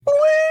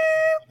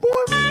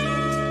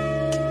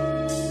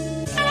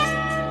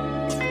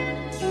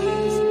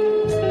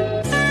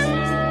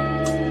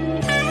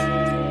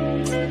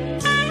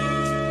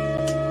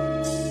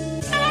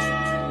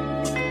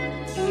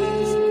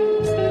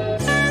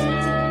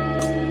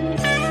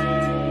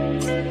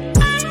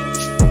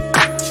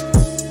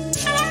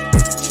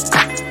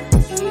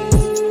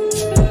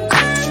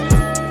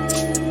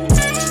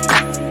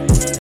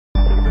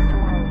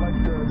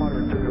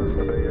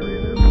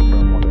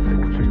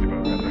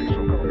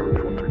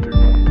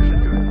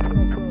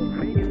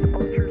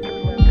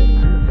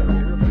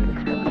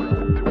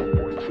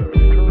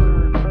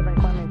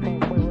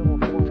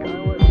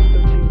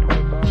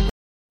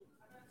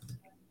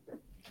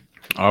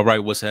All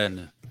right, what's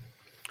happening?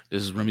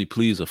 This is Remy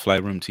Please of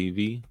Flight Room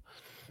TV.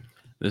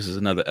 This is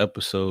another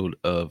episode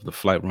of the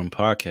Flight Room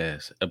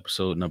Podcast,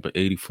 episode number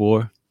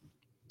 84.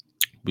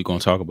 We're going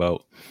to talk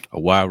about a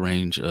wide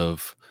range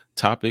of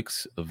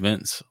topics,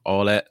 events,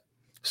 all that,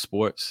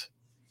 sports.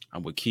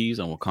 I'm with Keys,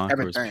 I'm with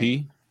Conquerors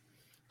P.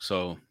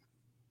 So,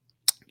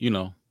 you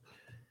know,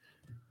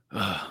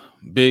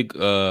 big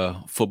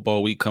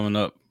football week coming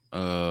up.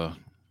 I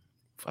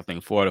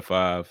think 4 out of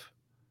 5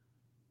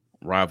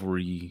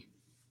 rivalry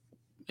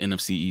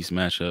NFC East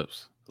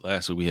matchups.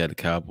 Last week we had the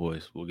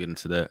Cowboys. We'll get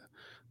into that.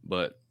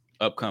 But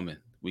upcoming,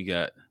 we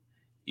got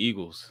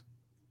Eagles,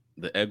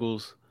 the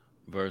Eagles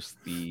versus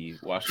the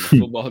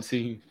Washington football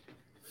team.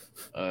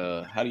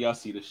 How do y'all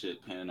see this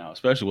shit panning out,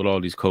 especially with all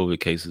these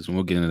COVID cases? And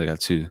we'll get into that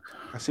too.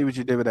 I see what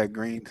you did with that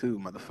green too,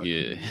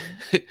 motherfucker.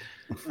 Yeah.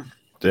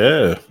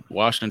 Yeah.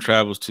 Washington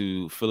travels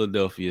to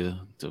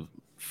Philadelphia to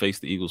face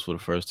the Eagles for the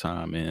first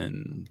time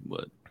in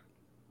what?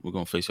 We're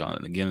gonna face y'all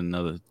again in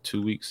another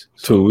 2 weeks.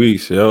 2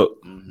 weeks, yep.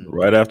 Mm-hmm.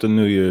 Right after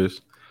New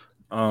Year's.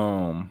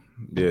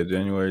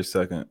 January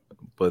 2nd.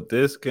 But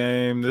this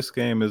game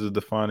is a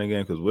defining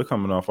game because we're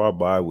coming off our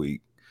bye week.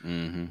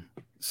 Mm-hmm.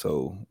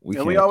 So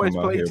we always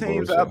play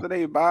teams after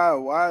they bye.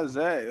 Why is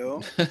that,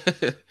 yo? What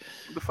the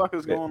fuck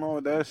is going on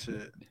with that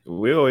shit?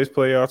 We always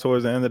play y'all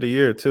towards the end of the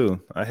year too.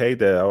 I hate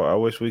that. I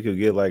wish we could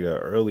get like an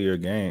earlier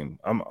game.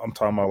 I'm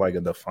talking about like a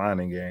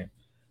defining game.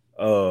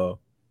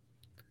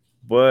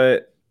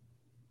 But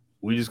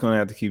we just gonna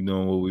have to keep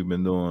doing what we've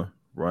been doing.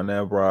 Run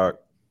that rock,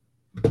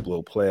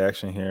 little play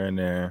action here and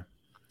there,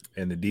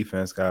 and the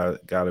defense got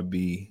to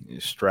be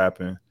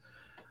strapping.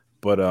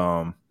 But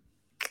I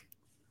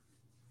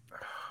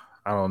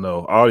don't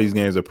know. All these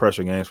games are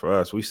pressure games for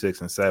us. We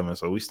 6 and 7,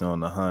 so we still in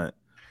the hunt.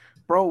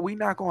 Bro, we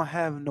not gonna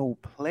have no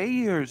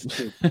players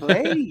to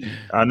play.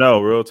 I know,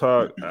 real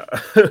talk.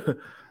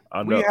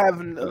 I know.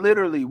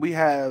 We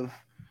have.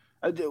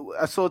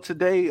 I saw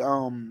today.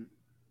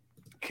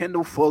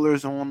 Kendall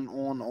Fuller's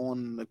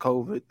on the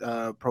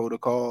COVID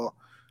protocol.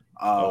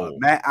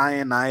 Matt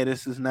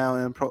Ioannidis is now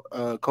in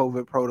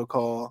COVID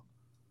protocol.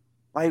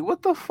 Like,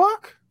 what the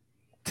fuck?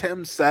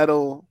 Tim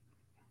Settle,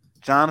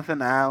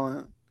 Jonathan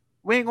Allen.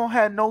 We ain't gonna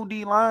have no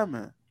D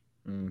linemen.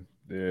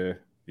 Yeah.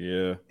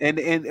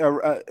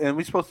 And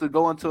we supposed to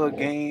go into a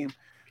game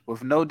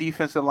with no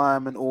defensive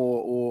lineman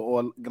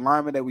or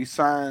lineman that we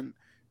signed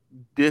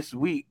this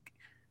week.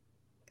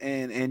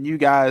 And you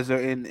guys are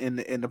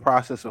in the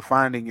process of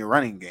finding your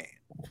running game.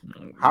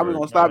 How we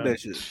gonna stop that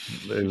shit?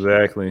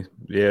 Exactly.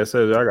 Yeah, it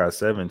says I got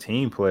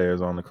 17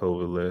 players on the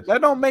COVID list. That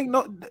don't make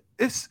no.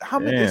 It's how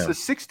many? Damn. It's a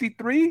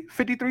 53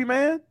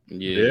 man.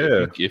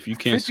 Yeah. If you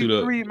can't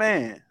 53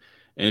 man,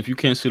 and if you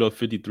can't suit up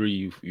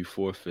 53, you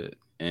forfeit.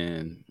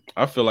 And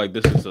I feel like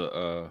this is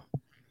a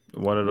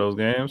one of those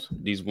games.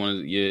 These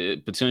ones,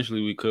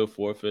 potentially we could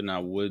forfeit, and I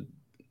wouldn't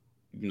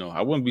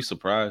be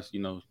surprised.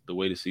 The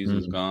way the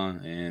season's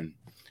gone, and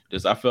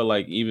just I felt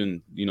like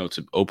even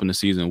to open the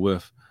season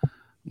with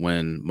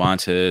when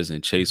Montez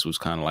and Chase was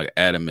kind of like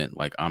adamant,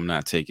 like I'm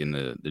not taking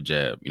the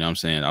jab. You know what I'm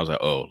saying? I was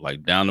like, oh,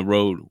 like down the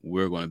road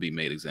we're going to be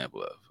made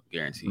example of,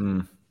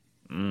 guaranteed.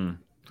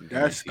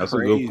 That's a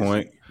good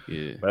point.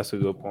 Yeah, that's a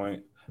good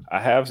point. I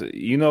have,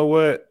 you know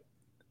what?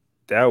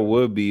 That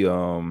would be. I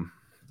don't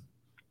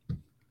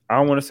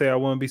want to say I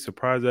wouldn't be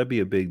surprised. That'd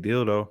be a big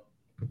deal, though.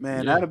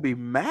 Man, that'd be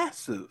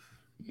massive.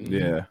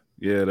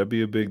 Yeah, that'd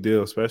be a big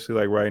deal, especially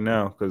like right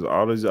now, because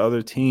all these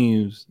other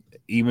teams,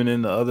 even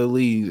in the other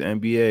leagues,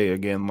 NBA,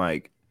 again,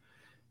 like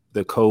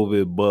the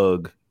COVID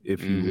bug,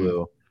 if you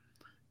will.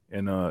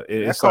 And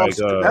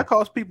that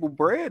costs people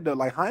bread though.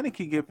 Like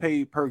Heineke get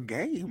paid per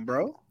game,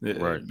 bro.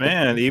 Right,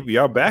 man. Even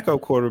y'all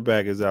backup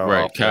quarterback is out.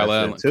 Right, Kyle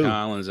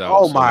Allen's out.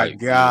 Oh my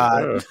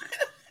god.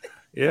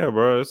 Yeah,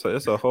 bro.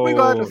 It's a whole. We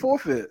got to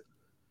forfeit.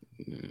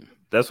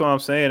 That's what I'm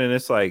saying, and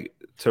it's like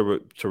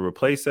to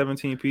replace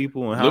 17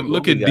 people and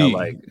look at D.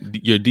 Like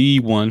your D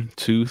 1,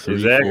 2, 3,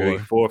 exactly,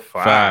 4,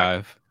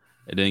 5,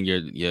 and then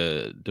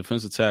your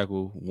defensive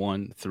tackle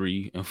 1,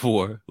 3, and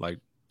 4. Like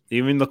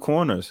even the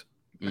corners.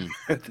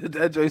 Did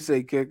that Joy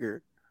say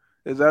kicker?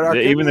 Is that our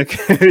even the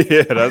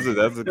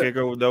that's a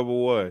kicker with number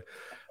 1.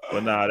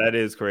 But nah, that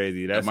is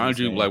crazy. That's mind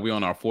you, like we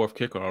on our 4th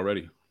kicker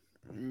already.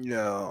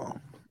 Yo.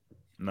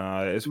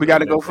 Nah, we got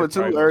to go for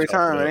 2 every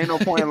time. There ain't no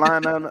point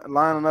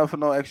lining up for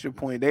no extra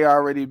point. It's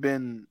already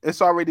been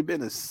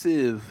a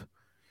sieve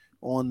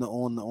on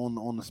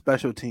the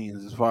special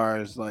teams as far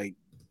as like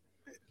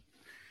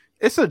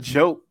it's a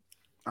joke.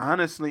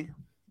 Honestly,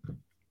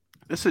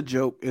 it's a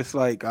joke. It's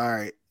like, all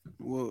right,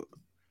 well,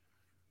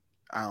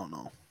 I don't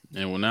know.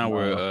 And well, now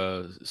we're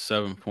a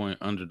 7-point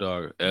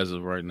underdog as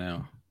of right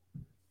now.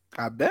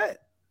 I bet.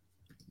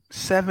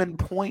 7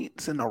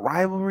 points in a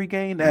rivalry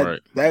game.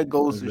 That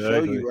goes to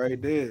show you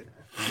right there.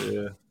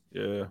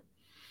 Yeah.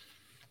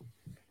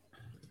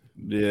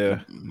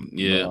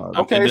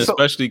 Okay,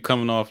 especially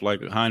coming off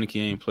like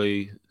Heineke ain't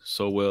played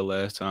so well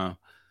last time,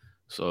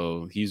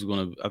 so he's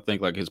gonna. I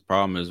think like his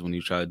problem is when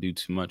you try to do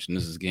too much, and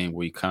this is a game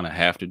where you kind of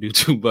have to do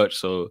too much.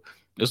 So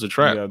it's a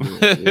trap.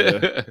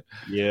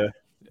 Yeah.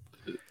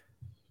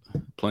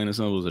 plain and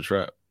simple, it was a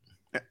trap.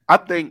 I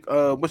think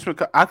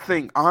I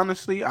think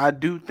honestly, I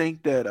do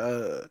think that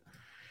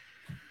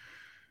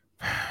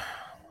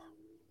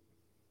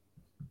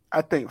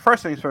I think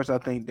first things first, I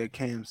think that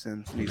Cam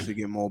Sims needs to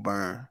get more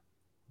burn.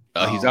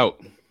 He's out.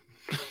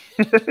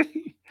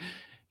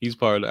 He's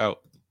part of the out.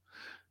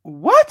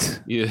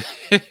 What? Yeah.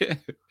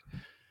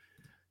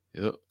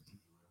 Yep.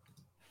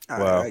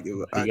 Wow. He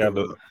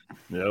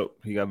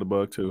got the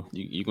bug too.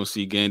 You can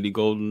see Gandy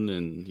Golden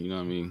and you know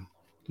what I mean.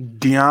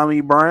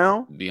 De'Ami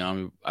Brown.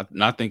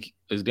 I think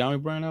is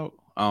De'Ami Brown out?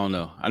 I don't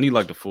know. I need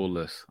like the full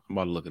list. I'm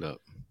about to look it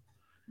up.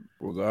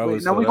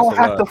 Regardless, now we're gonna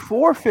have to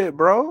forfeit,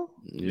 bro.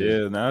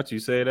 Yeah, now that you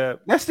say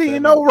that, next thing you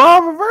know,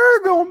 Ron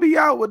Rivera gonna be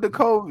out with the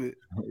COVID.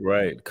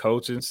 Right,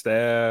 coaching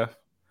staff,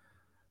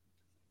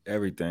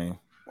 everything.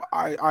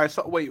 All right.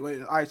 So wait. All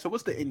right. So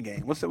what's the end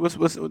game? Let's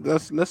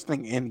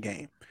think end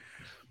game.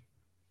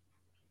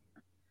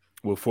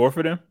 We'll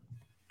forfeit him.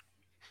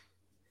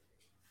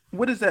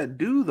 What does that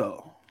do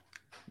though?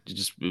 It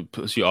just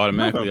puts you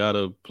automatically out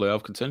of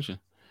playoff contention.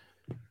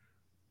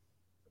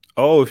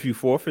 Oh, if you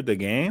forfeit the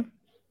game.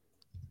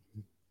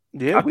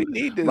 Yeah, we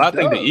need this. But I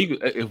think the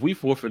Eagles. If we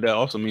forfeit, that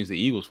also means the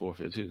Eagles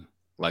forfeit too.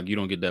 Like you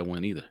don't get that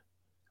win either.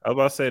 I was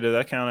about to say, does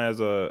that count as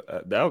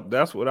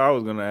that's what I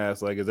was gonna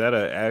ask. Like, is that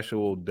an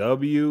actual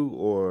W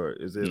or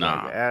is it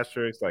like an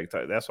asterisk? Like,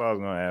 that's what I was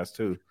gonna ask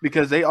too.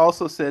 Because they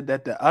also said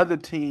that the other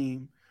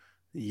team,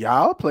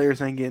 y'all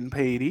players ain't getting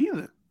paid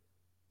either.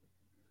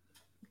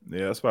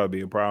 Yeah, that's probably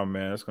be a problem,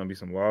 man. It's gonna be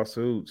some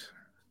lawsuits.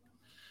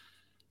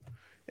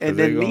 And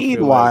then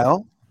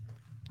meanwhile,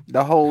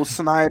 the whole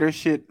Snyder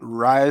shit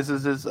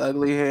rises its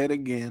ugly head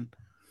again.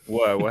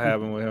 What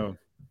happened with him?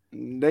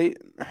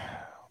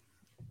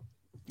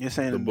 You're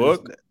saying the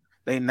book?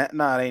 They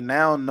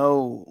now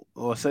know,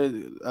 or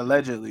say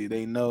allegedly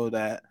they know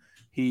that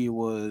he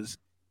was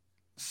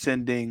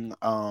sending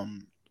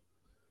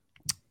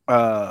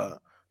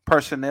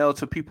personnel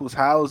to people's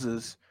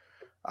houses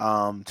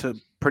to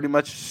pretty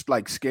much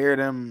like scare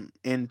them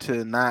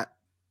into not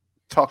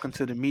talking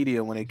to the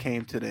media when it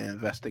came to the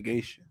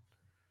investigation.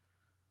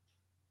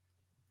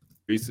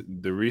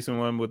 The recent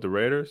one with the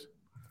Raiders?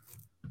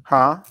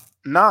 Huh?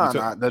 Nah.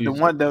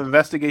 The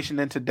investigation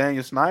into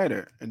Daniel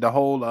Snyder and the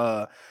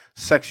whole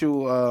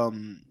sexual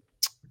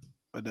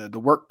the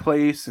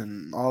workplace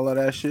and all of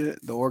that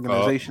shit. The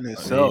organization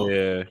itself.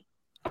 Yeah.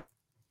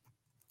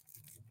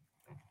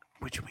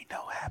 Which we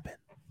know happened.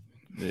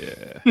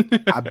 Yeah.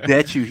 I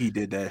bet you he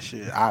did that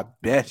shit. I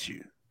bet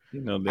you.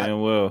 You know damn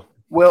well.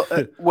 Well,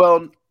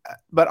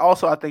 but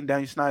also I think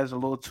Daniel Snyder's a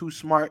little too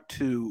smart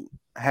to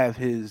have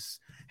his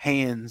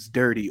hands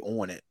dirty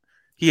on it.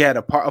 He had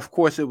a part. Of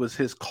course, it was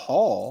his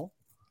call,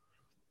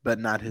 but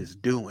not his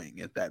doing.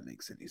 If that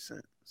makes any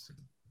sense.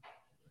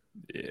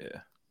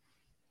 Yeah.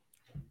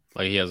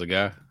 Like he has a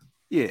guy.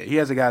 Yeah, he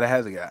has a guy that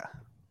has a guy.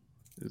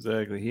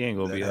 Exactly. He ain't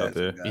gonna be out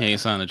there. He ain't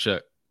signed a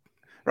check.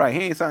 Right.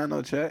 He ain't signed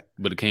no check.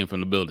 But it came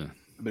from the building.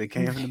 He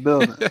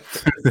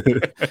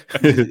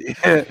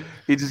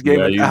just gave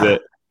a nod.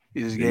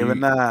 He just gave a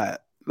nod.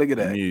 Look at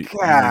that. He gets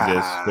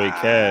straight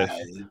cash.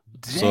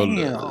 Damn.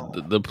 So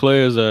the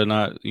players are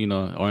not,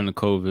 are in the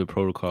COVID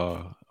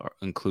protocol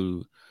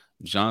include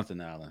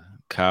Jonathan Allen,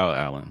 Kyle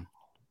Allen,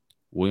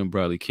 William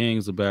Bradley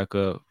King's the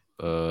backup.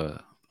 I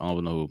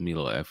don't know who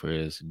Milo Effer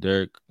is.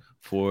 Derek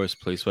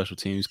Forrest plays special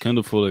teams.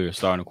 Kendall Fuller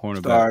starting cornerback.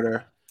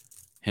 Starter.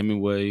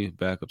 Hemingway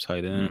backup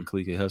tight end.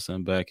 Kalika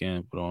Hudson back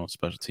end, but on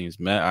special teams.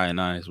 Matt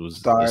Ioannidis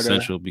was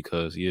essential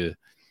because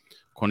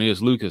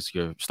Cornelius Lucas,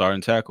 your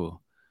starting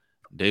tackle.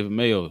 David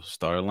Mayo,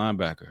 starter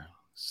linebacker.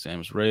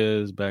 Samus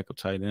Reyes, backup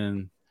tight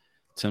end.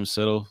 Tim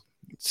Settle,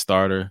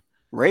 starter.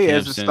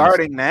 Reyes is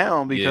starting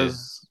now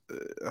because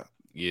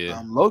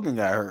Logan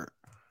got hurt.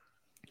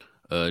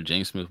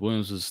 James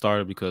Smith-Williams was a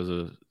starter because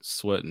of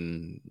Sweat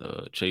and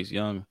Chase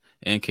Young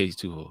and Case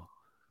Tuho.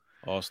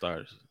 All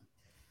starters.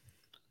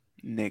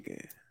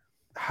 Nigga.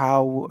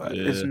 How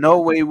there's no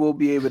way we'll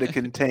be able to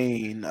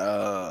contain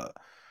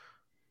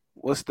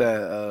what's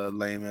that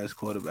lame ass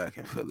quarterback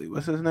in Philly?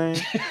 What's his name?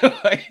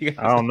 I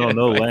don't know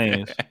no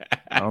lanes.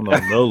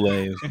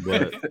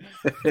 But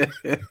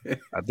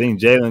I think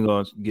Jalen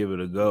gonna give it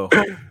a go.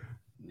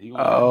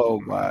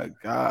 Oh my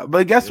god!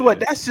 But guess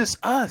what? That's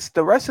just us.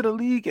 The rest of the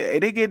league,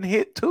 they getting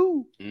hit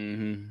too.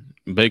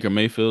 Mm-hmm. Baker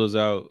Mayfield is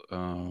out.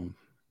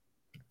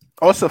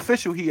 It's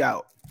official. He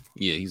out.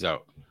 Yeah, he's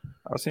out.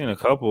 I've seen a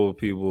couple of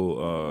people.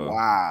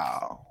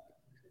 Wow.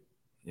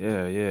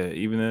 Yeah.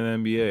 Even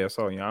in the NBA, I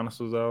saw Giannis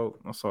was out.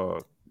 I saw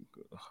a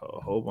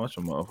whole bunch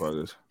of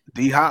motherfuckers.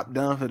 D-Hop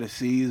done for the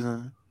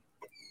season.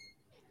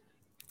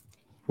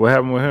 What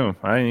happened with him?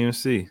 I didn't even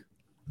see.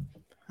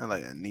 Had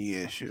like a knee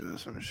issue or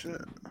some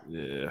shit.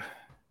 Yeah.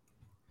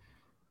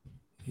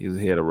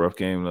 He had a rough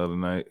game the other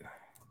night.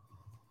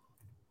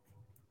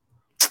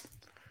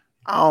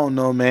 I don't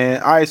know,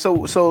 man. All right, so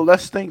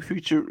let's think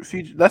future.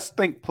 Let's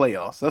think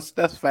playoffs.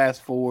 Let's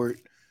fast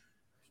forward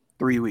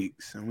 3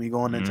 weeks, and we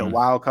going into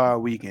wild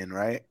card weekend,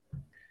 right?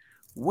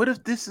 What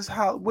if this is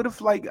how? What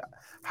if like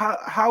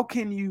how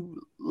can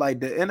you like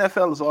the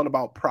NFL is all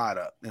about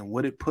product and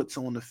what it puts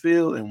on the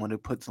field and what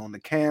it puts on the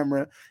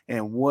camera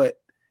and what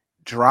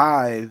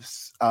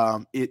drives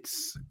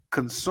its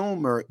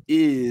consumer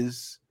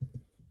is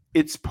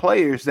its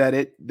players that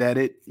it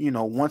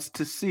wants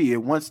to see.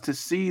 It wants to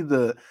see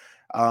the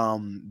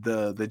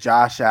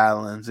Josh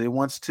Allens. It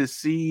wants to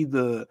see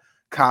the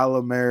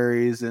Kyler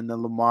Murrays and the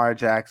Lamar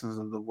Jacksons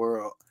of the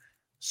world.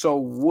 So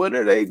what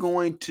are they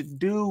going to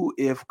do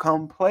if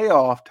come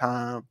playoff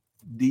time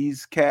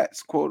these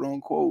cats, quote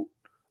unquote,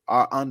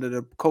 are under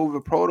the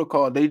COVID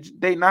protocol?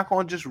 They not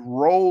going to just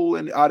roll,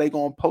 and are they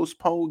going to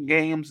postpone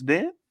games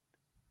then?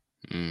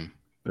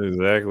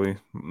 Exactly.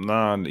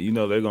 Nah,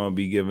 they're gonna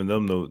be giving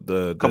them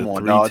the Come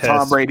on, three dog. Tom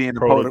test Brady in the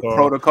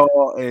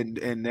protocol,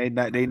 and they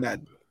not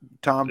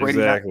Tom Brady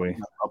exactly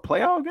not a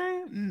playoff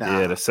game.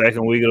 Nah, yeah, the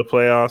second week of the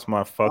playoffs,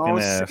 my I fucking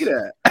don't ass. see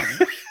that.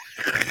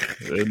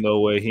 There's no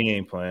way he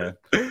ain't playing.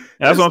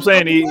 That's what I'm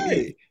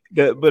saying.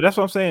 But that's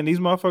what I'm saying. These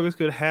motherfuckers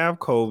could have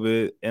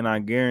COVID, and I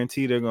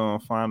guarantee they're gonna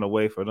find a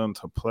way for them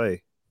to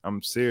play.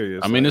 I'm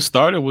serious. I mean, it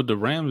started with the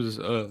Rams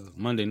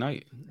Monday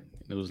night.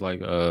 It was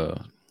like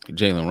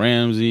Jalen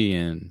Ramsey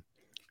and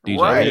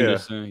DJ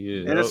Henderson.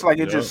 Yeah, and it's like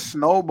it just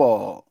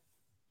snowballed.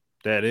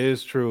 That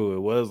is true.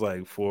 It was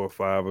like 4 or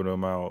 5 of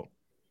them out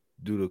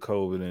due to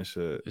COVID and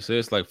shit. It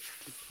says like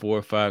 4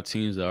 or 5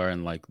 teams that are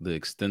in like the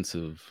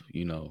extensive,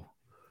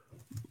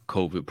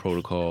 COVID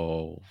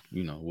protocol,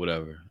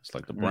 whatever. It's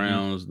like the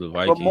Browns, the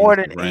Vikings, but more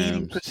than the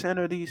Rams.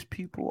 80% of these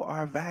people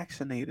are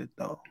vaccinated,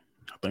 though.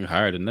 I think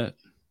higher than that.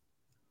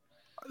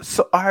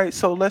 So all right,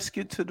 so let's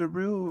get to the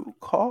real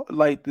call,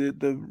 like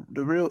the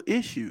real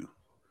issue.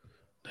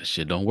 That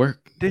shit don't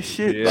work. This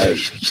shit, but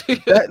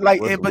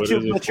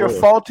you're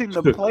faulting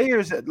the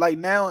players. Like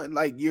now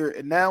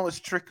it's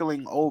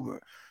trickling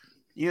over.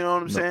 You know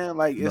what I'm saying?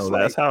 Like it's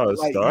that's how it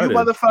started. You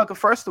motherfucker.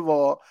 First of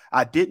all,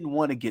 I didn't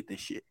want to get this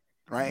shit.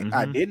 Right?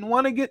 I didn't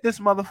want to get this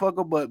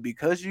motherfucker, but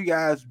because you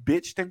guys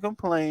bitched and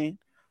complained,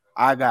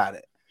 I got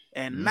it.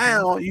 And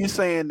now you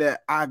saying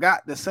that I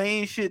got the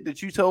same shit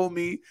that you told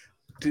me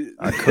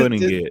I couldn't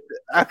get.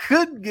 I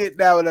couldn't get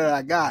now that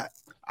I got.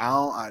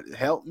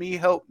 Help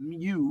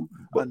you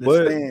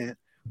understand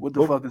what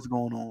the fuck is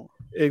going on.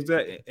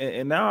 Exactly.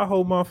 And now I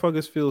hope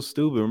motherfuckers feel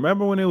stupid.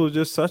 Remember when it was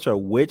just such a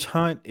witch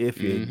hunt if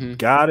you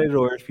got it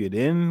or if you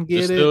didn't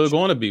get it's it? It's still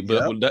going to be,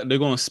 but they're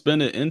going to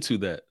spin it into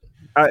that.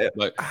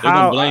 Like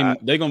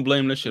they're gonna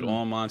blame this shit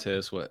on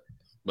Montez Sweat,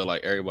 but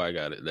like everybody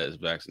got it that's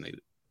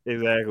vaccinated.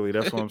 Exactly,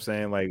 that's what I'm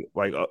saying. Like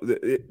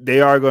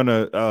they are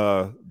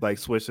gonna like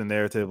switch the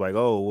narrative. Like,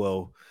 oh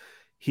well,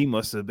 he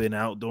must have been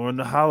out during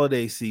the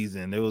holiday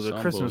season. There was a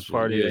Christmas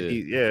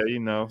party.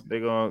 They're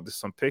gonna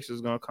some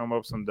pictures gonna come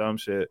up, some dumb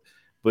shit,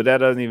 but that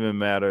doesn't even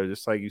matter.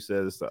 Just like you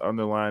said, it's the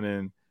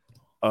underlying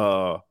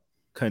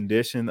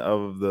condition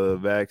of the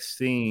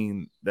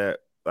vaccine that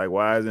like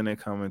why isn't it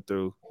coming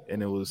through?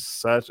 And it was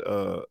such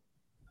a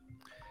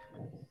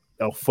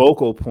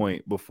focal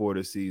point before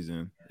the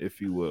season, if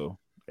you will,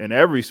 in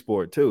every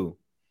sport too.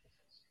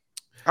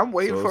 I'm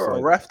waiting for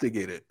a ref to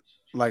get it,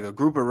 like a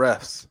group of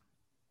refs.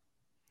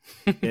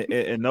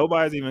 and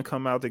nobody's even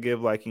come out to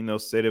give like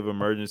state of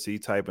emergency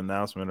type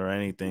announcement or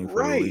anything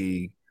for the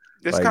league.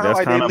 It's kind of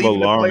like they leaving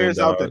the players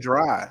out to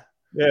dry.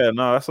 Yeah,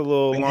 no, that's a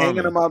little alarming.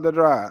 Hanging them out to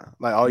dry.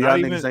 Like y'all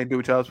niggas ain't do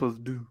what y'all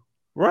supposed to do.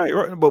 Right,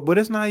 but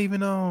it's not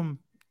even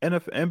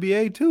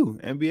NBA too.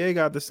 NBA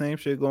got the same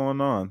shit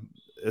going on.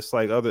 It's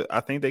like I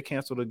think they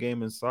canceled a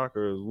game in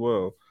soccer as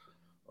well,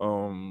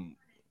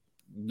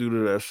 due to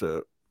that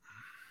shit.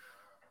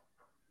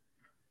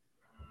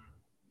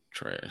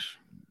 Trash.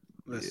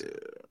 Listen, yeah,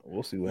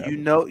 we'll see what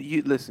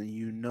happens.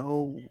 You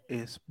know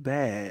it's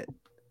bad.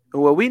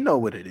 Well, we know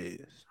what it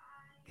is.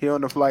 Here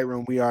on the flight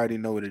room, we already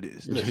know what it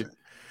is. Listen,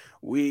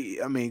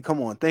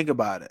 come on, think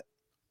about it.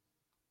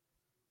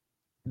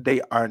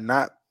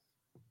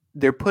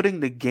 They're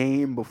putting the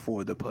game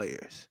before the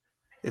players.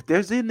 If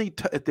it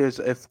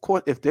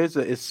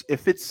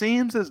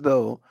seems as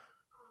though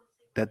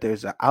that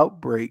there's an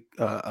outbreak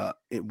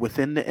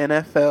within the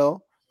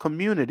NFL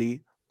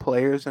community,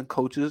 players and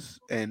coaches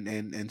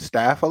and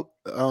staff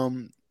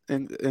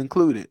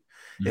included,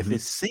 if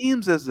it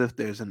seems as if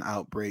there's an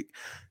outbreak,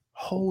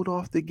 hold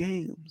off the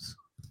games.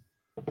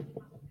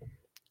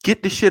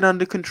 Get the shit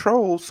under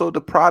control so the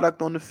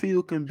product on the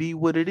field can be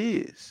what it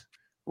is,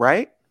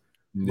 right?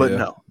 Yeah. But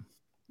no.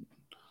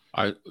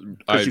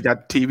 Because you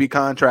got TV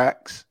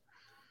contracts.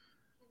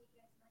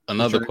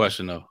 Another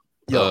question though.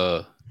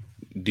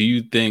 Do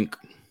you think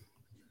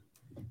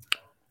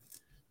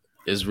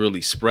it's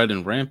really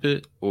spreading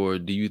rampant, or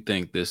do you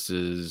think this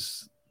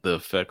is the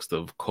effects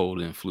of cold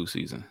and flu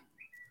season?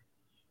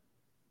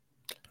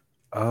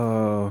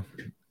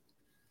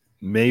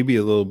 Maybe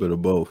a little bit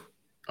of both.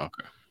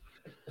 Okay.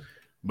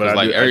 But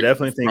I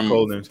definitely think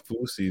cold and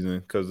flu season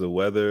because the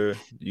weather,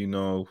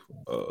 because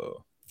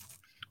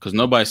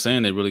nobody's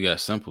saying they really got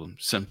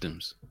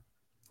symptoms.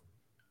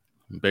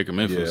 Baker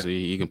Mayfield,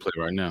 he can play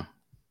right now.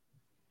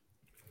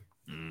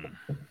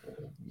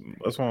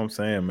 That's what I'm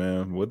saying,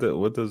 man. What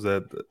does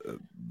that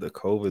the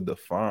COVID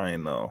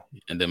define though.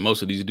 And then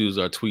most of these dudes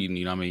are tweeting,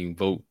 you know what I mean,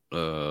 vote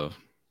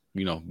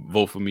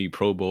vote for me,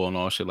 Pro Bowl and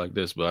all shit like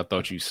this, but I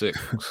thought you sick.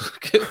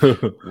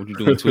 What you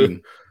doing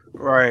tweeting?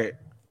 Right.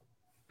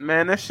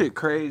 Man, that shit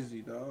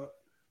crazy, dog.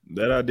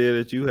 That idea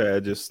that you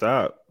had just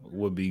stop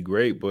would be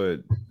great,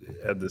 but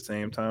at the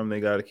same time they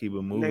gotta keep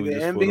it moving Nigga,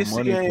 just NBC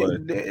for the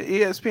money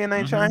play. ESPN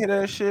ain't trying to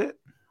hear that shit.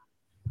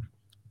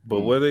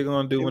 But what are they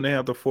gonna do when they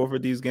have to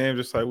forfeit these games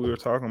just like we were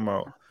talking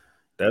about?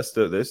 They're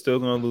still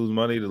gonna lose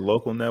money. The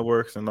local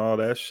networks and all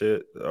that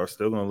shit are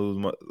still gonna lose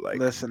money. Like,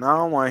 listen, I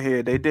don't want to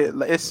hear they did.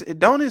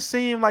 It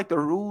seem like the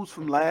rules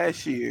from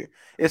last year.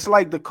 It's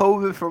like the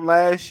COVID from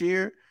last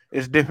year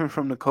is different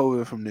from the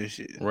COVID from this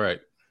year. Right.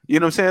 You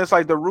know what I'm saying? It's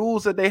like the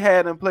rules that they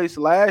had in place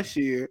last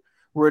year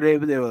where they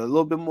were a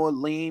little bit more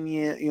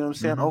lenient. You know what I'm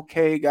saying?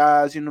 Okay,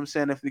 guys. You know what I'm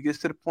saying? If it gets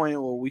to the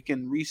point where we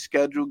can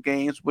reschedule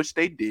games, which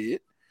they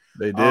did.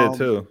 They did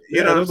too.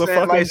 You know, there was a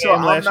fucking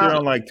game last year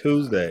on like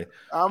Tuesday.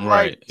 I'm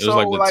right. Like, it was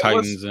like the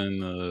Titans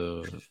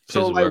and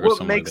so like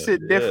what makes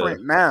it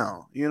different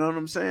now? You know what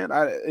I'm saying?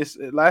 It's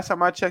last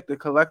time I checked, the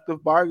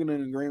collective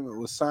bargaining agreement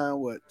was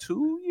signed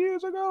 2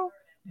 years ago.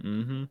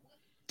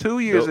 2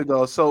 years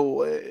ago.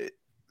 So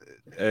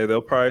hey, they'll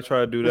probably try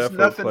to do that for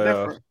the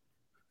playoffs.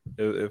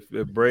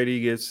 If Brady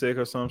gets sick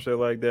or some shit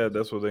like that,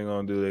 that's what they're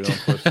gonna do. They're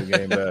gonna push the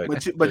game back.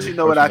 But you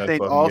know what I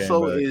think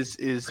also is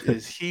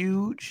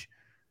huge.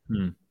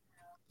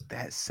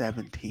 That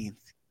 17th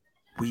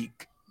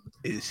week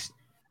is.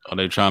 Oh,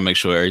 they trying to make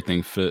sure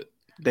everything fit.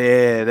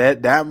 Yeah,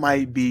 that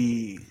might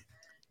be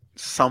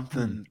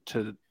something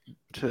to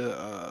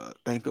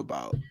think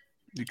about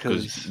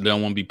because they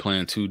don't want to be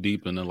playing too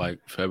deep into like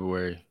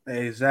February.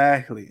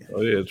 Exactly.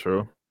 Oh yeah,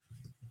 true.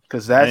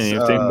 Because that's I didn't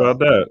even think about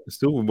that.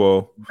 Super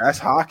Bowl. That's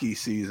hockey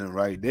season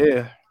right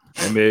there.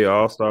 NBA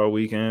All-Star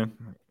Weekend,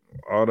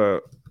 all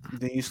that.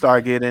 Then you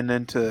start getting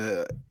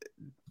into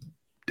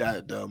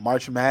that. The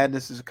March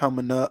Madness is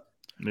coming up.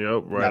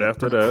 Yep, right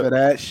after that. For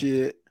that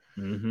shit.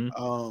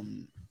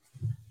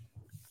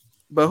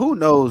 But who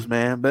knows,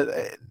 man? But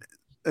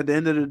at the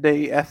end of the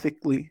day,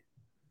 ethically,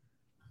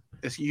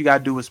 you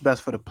gotta do what's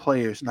best for the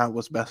players, not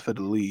what's best for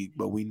the league.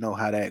 But we know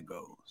how that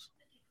goes.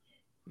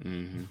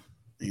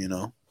 You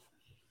know.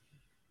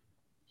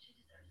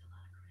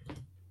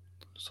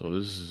 So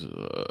this is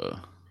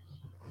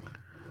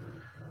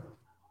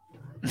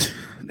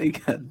they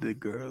got the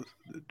girls.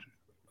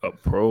 A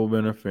probe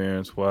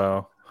interference.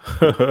 Wow.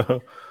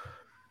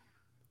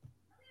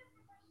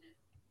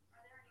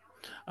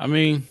 I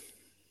mean,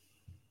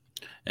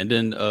 and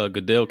then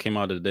Goodell came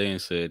out today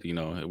and said,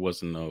 it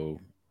wasn't no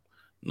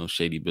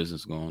shady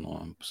business going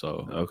on.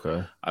 So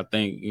okay, I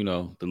think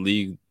the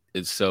league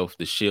itself,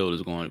 the Shield,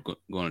 is going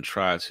to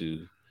try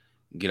to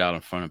get out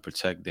in front and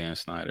protect Dan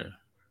Snyder,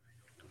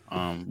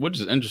 which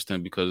is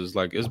interesting because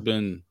it's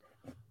been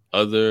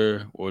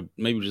other or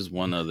maybe just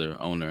one other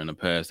owner in the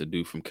past, the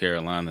dude from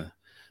Carolina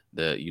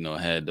that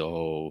had the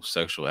whole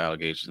sexual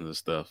allegations and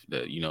stuff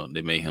that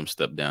they made him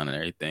step down and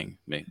everything.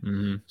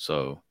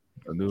 So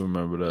I do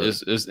remember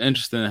that. It's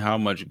interesting how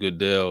much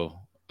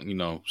Goodell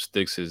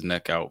sticks his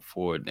neck out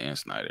for Dan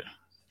Snyder.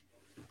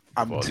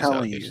 I'm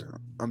telling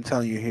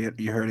you here,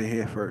 you heard it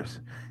here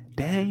first.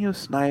 Daniel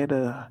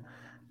Snyder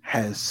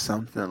has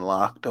something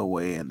locked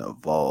away in the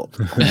vault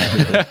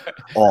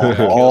on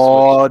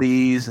all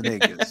these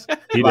niggas.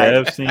 He'd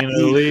have seen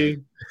the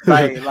league.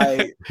 Like,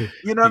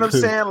 you know what I'm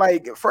saying?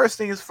 Like, first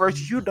thing is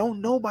first,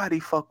 nobody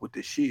fuck with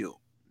the Shield.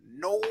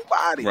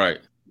 Nobody. Right.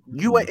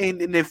 You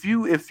and if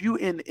you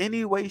in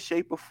any way,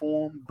 shape, or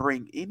form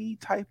bring any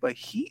type of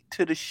heat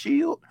to the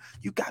Shield,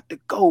 you got to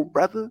go,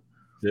 brother.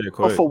 Yeah,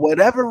 but for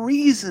whatever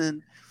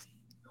reason,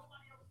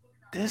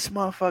 this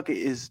motherfucker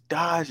is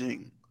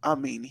dodging. I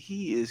mean,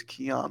 he is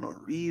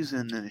Keanu Reeves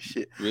and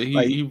shit.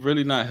 He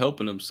really not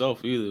helping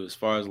himself either, as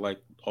far as like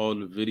all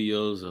the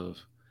videos of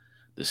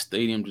the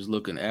stadium just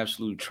looking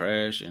absolute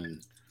trash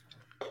and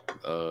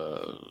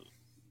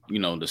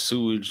the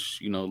sewage,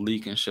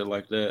 leak and shit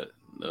like that.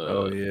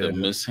 The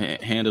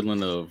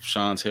mishandling of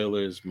Sean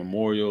Taylor's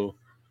memorial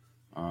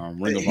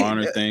Ring of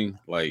Honor thing,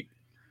 like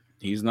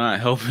he's not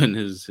helping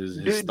his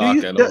stock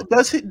at all.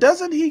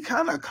 Doesn't he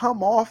kind of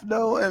come off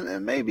though?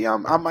 And maybe I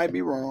might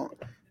be wrong,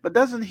 but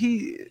doesn't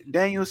he,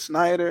 Daniel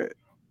Snyder?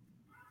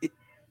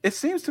 It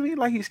seems to me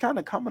like he's kind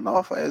of coming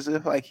off as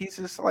if like he's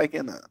just like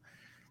in a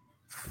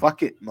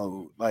fuck it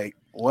mode, like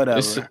whatever.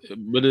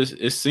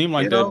 It seemed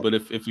like that. But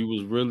if he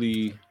was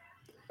really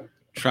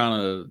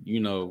trying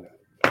to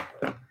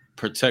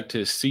protect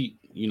his seat,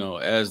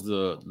 as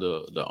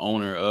the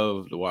owner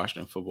of the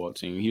Washington football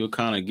team, he'll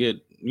kind of get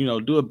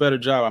do a better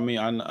job. I mean,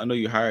 I know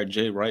you hired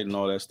Jay Wright and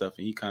all that stuff,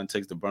 and he kind of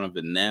takes the brunt of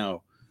it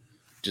now,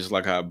 just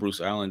like how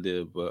Bruce Allen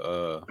did.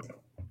 But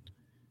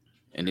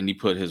and then he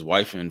put his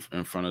wife in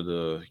front of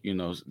the,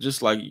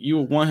 just like you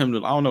would want him to,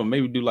 I don't know,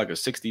 maybe do like a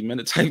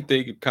 60-minute type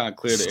thing and kind of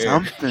clear the air.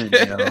 Something,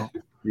 yo.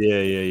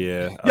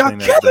 Yeah. Y'all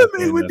killing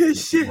me with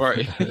this shit.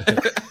 Right.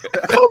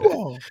 Come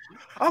on.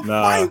 I'm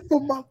fighting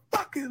for my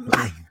fucking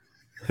life.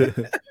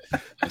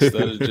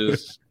 Instead of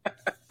just,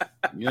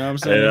 you know what I'm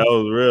saying? Hey, that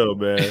was real,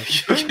 man.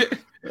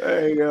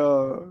 Hey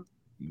yo.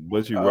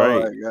 But you're Oh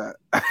right. my god.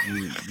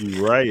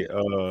 You're right.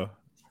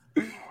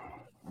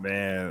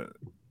 Man,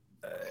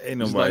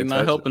 ain't He's like nobody not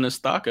touching. helping the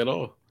stock at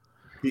all.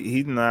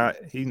 He's not.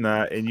 He's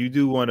not. And you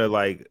do want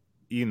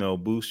to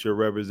boost your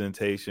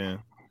representation,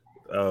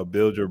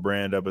 build your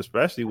brand up,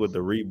 especially with the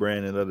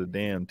rebranding of the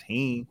damn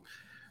team.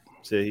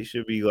 So he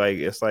should be like,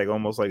 it's like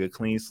almost like a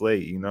clean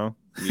slate, you know?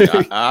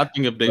 Yeah, I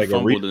think if they Like a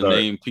fumble the restart.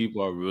 name,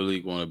 people are really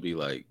going to be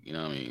like, you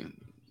know what I mean?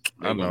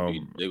 I know.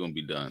 They're gonna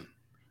be done.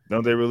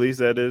 Don't they release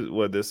that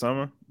this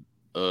summer?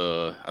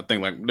 I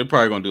think like they're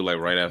probably gonna do like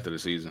right after the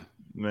season.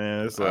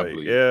 Man, it's I like,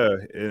 believe. yeah,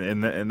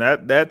 and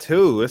that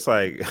too. It's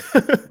like,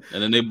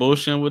 And then they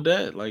bullshitting with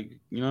that, like,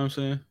 you know what I'm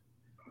saying?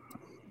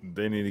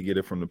 they need to get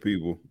it from the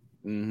people.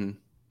 Mm-hmm.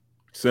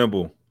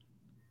 Simple.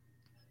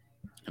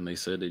 And they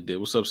said they did.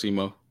 What's up,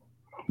 Simo?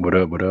 What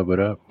up? What up? What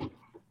up?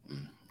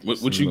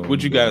 What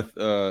you got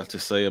to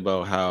say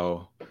about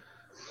how,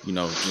 you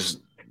know, just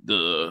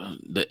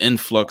the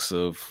influx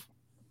of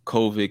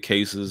COVID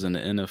cases in the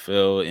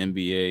NFL,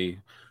 NBA,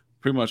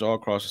 pretty much all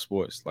across the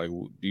sports? Like,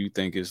 do you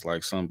think it's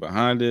like something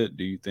behind it?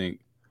 Do you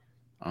think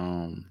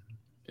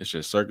it's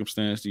just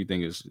circumstance? Do you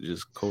think it's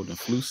just cold and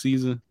flu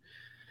season?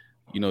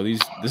 You know, this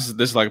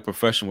is like a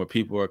profession where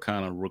people are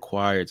kind of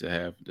required to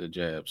have the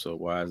jab. So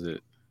why is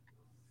it?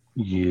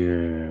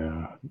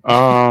 Yeah.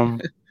 I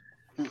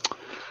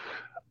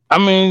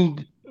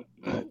mean,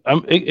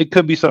 it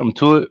could be something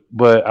to it,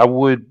 but I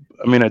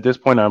mean, at this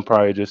point, I'd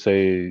probably just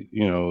say,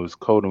 it's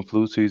cold and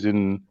flu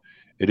season.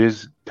 It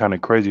is kind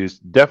of crazy. It's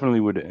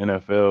definitely with the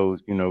NFL.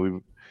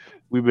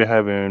 We've been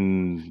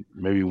having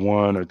maybe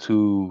one or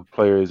two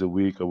players a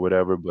week or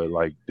whatever, but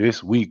like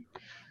this week,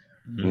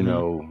 It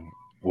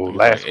was like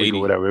last week or 80.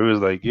 whatever, it was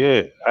like,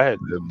 yeah, It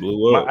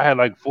blew up. I had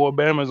like 4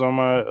 Bammers on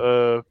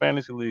my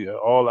fantasy league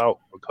all out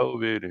for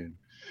COVID, and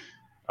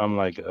I'm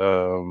like,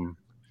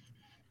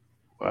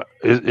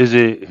 is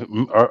it?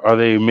 Are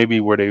they maybe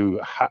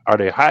are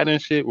they hiding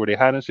shit? Were they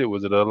hiding shit?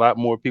 Was it a lot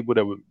more people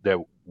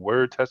that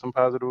were testing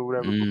positive or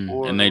whatever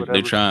before And or they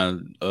whatever? try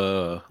and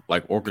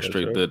like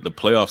orchestrate right. the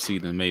playoff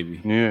season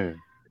maybe. Yeah,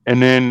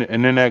 and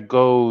then that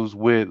goes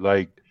with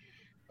like,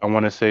 I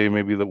want to say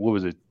maybe what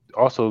was it?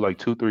 Also, like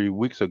 2-3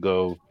 weeks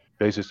ago,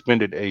 they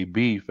suspended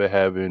AB for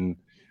having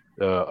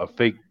a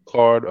fake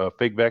card, a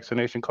fake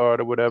vaccination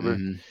card or whatever.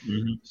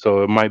 Mm-hmm.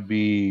 So it might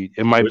be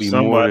more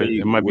Somebody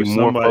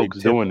folks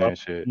tipped doing off that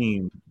shit. the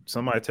team.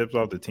 Somebody tipped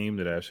off the team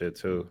to that shit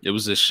too. It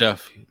was his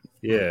chef.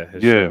 Yeah,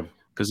 his Yeah. chef.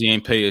 Because he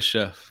ain't pay his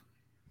chef.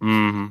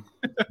 Mm-hmm.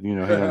 He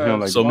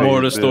don't like. So to pay more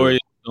of the his story,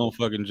 bills. don't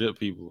fucking jip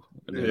people.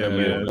 Yeah,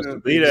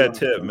 man. Leave that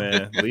tip,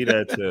 man. Leave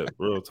that tip.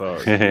 Real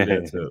talk. Leave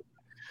that tip.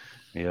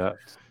 Yeah.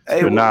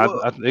 Hey,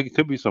 But it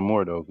could be some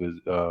more though, because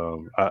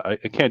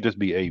it can't just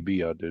be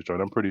AB out there,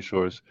 Jordan. I'm pretty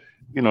sure it's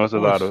it's a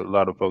lot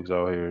of folks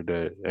out here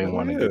that ain't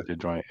want to get the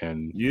joint,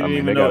 and You I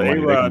didn't mean even they know got money,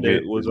 they can A-Rod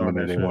get was as on many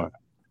that they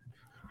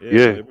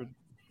shit. want.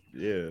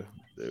 Yeah.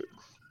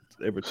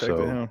 They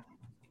protected him.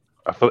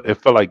 It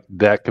felt like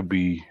that could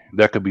be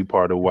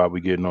part of why we're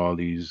getting all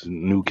these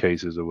new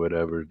cases or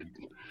whatever.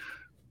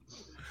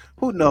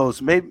 Who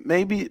knows?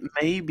 Maybe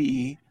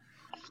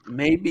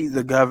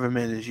the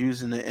government is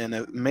using the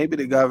NFL. Maybe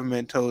the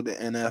government told the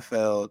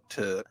NFL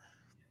to.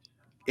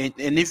 And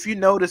if you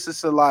notice,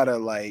 it's a lot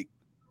of like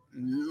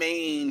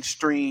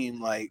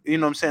mainstream, like you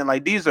know what I'm saying.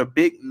 Like these are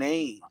big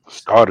names.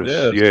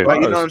 Starters, yeah.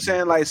 Like you know what I'm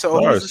saying. Like so,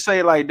 who's to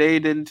say like they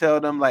didn't tell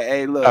them like,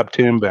 hey, look, top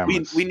 10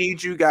 we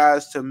need you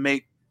guys to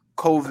make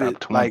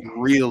COVID like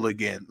real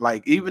again.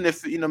 Like even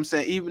if you know what I'm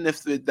saying, even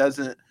if it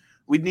doesn't,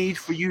 we need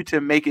for you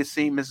to make it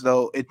seem as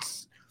though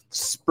it's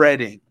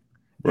spreading.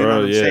 You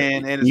know what I'm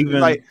saying? And it's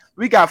like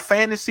we got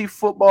fantasy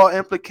football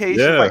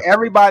implications. Yeah. Like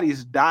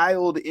everybody's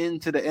dialed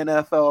into the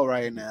NFL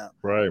right now.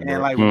 Right, and bro.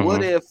 like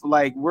what if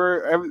like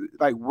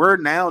we're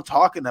now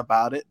talking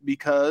about it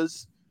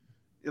because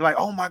you're like,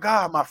 oh my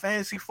God, my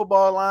fantasy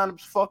football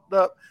lineup's fucked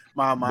up.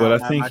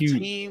 My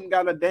team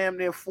got a damn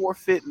near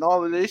forfeit and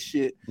all of this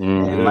shit.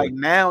 And like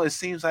now it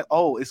seems like,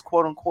 oh, it's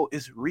quote unquote,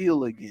 it's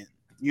real again.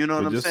 You know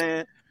what I'm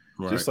saying?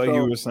 Just like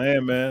you were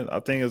saying, man,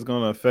 I think it's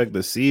going to affect the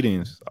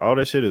seedings. All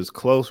that shit is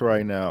close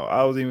right now.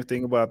 I was even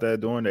thinking about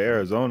that during the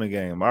Arizona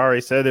game. I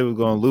already said they was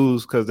going to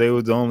lose because they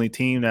were the only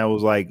team that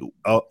was like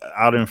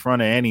out in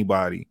front of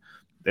anybody.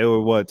 They were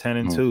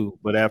 10-2,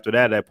 but after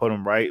that put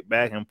them right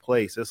back in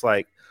place. It's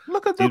like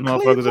look at these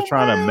motherfuckers are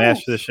trying to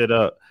mash this shit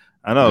up.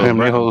 I know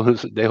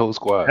they whole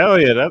squad. Hell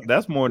yeah,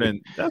 that's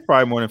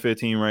probably more than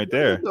 15 right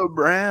there. The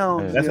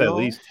Browns, that's at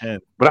least 10.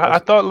 But I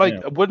thought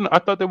I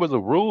thought there was a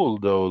rule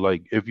though.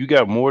 Like if you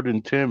got more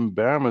than 10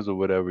 Bammers or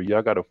whatever,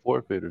 y'all got to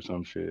forfeit or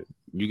some shit.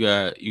 You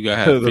got to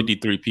have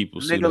 53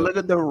 people. Nigga, look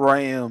at the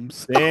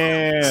Rams.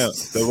 Damn,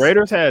 the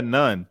Raiders had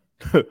none.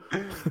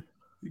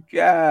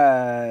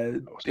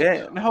 God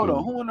damn. Hold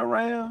on, who in the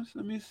Rams?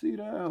 Let me see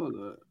that. Hold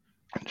up.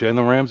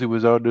 Jalen Ramsey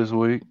was out this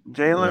week.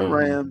 Jalen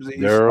Ramsey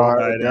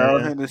started. Darrell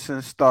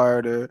Henderson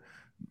starter.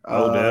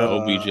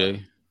 OBJ.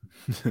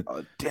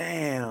 Oh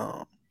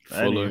damn.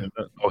 Fuller.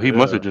 Oh, he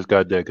must have just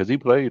got that because he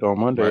played on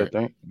Monday, Right. I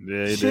think.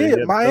 Yeah, he did.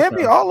 Shit,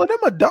 Miami, all of them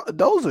are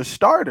those are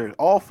starters.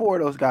 All four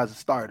of those guys are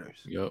starters.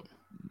 Yep.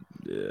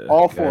 Yeah.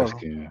 All four of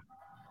them.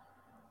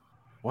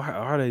 Why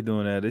are they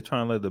doing that? They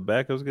trying to let the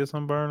backups get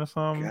some burn or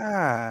something?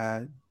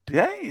 God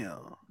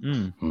damn.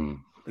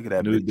 Look at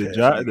that Dude, big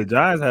the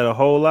Giants had a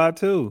whole lot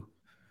too.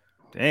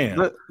 Damn.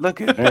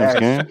 Look at that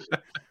shit.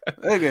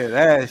 Look at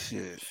that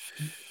shit.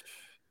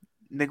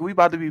 Nigga, we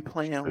about to be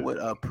playing with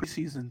a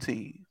preseason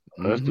team.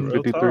 That's the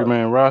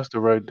 53-man roster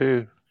right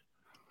there.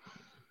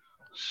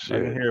 Shit.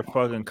 I can hear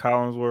fucking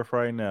Collinsworth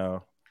right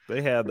now.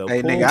 They had the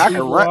nigga, I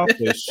can run. Off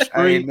the street.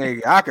 Hey,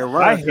 nigga, I can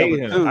run. I hate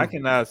him. Too. I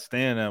cannot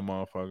stand that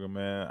motherfucker,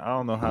 man. I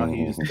don't know how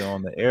he's still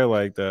on the air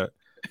like that.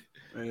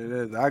 It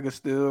is. I can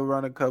still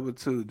run a cover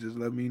too. Just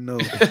let me know.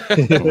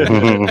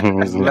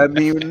 Just let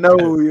me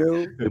know,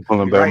 yo. They're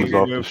pulling Bama's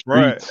off the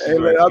streets.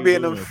 Hey, I'll be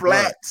in them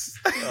flats.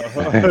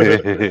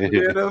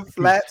 In them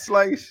flats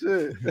like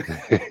shit.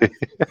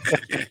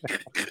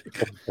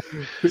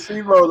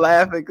 Simo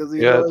laughing because he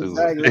knows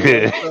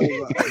exactly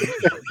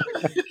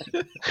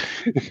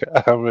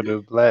what I'm in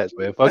the flats,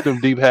 man. Fuck them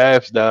deep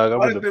halves, dog.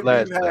 I'm in the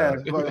flats,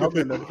 dog. I'm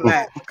in the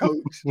flats,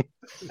 coach.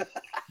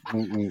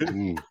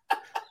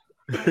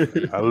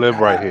 I live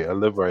right here.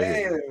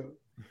 Here.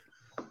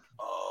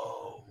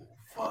 Oh,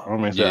 fuck. I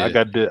mean,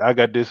 I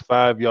got this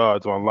 5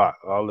 yards on lock.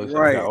 All this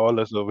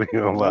over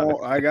here on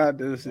lock. I got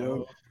this,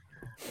 yo.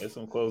 It's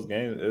some close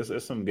games.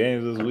 It's some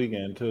games this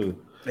weekend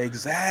too.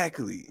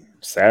 Exactly.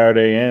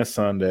 Saturday and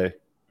Sunday.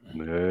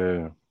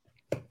 Yeah.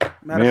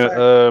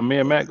 Me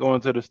and Matt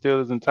going to the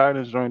Steelers and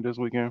Titans joint this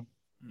weekend.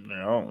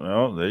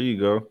 No, there you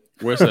go.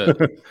 Where's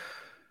that?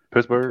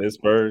 Pittsburgh.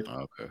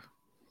 Oh, okay.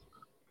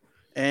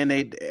 And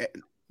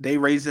they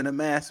raising the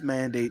mask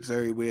mandates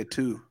everywhere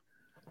too.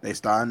 They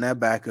starting that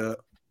back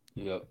up.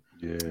 Yep.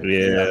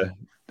 Yeah.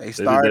 They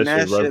starting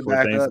that shit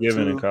back up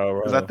too.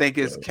 Because I think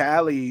it's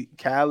Cali.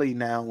 Cali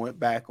now went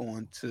back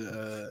on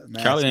to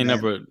Cali ain't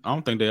never. I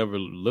don't think they ever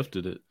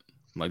lifted it.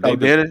 Like they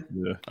did it.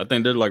 Yeah. I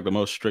think they're like the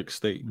most strict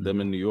state. Them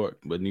in New York,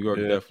 but New York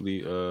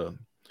definitely.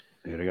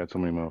 They got so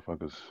many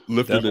motherfuckers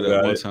lifted it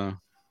at one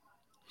time.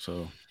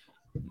 So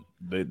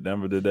they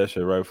never did that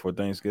shit right before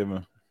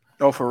Thanksgiving.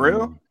 Oh, for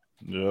real?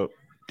 Yep.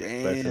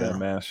 Damn. Back to that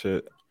mask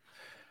shit.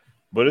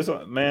 But it's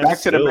man. Back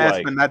to the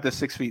mask, but not the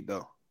 6 feet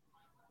though.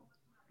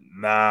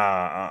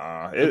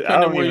 Nah, I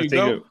don't even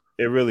think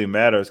it really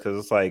matters because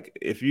it's like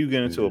if you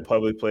get into a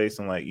public place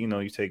and like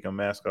you take your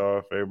mask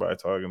off, everybody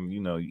talking,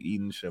 you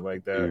eating shit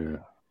like that. Yeah.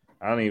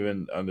 I don't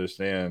even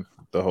understand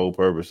the whole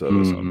purpose of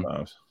it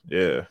sometimes.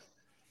 Yeah.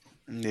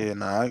 Yeah,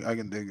 nah, I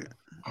can dig it.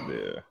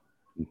 Yeah.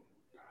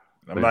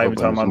 I'm not even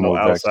talking about no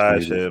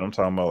outside shit. I'm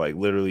talking about like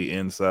literally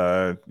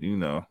inside,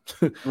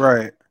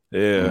 Right.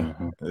 Yeah.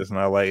 It's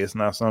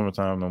not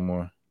summertime no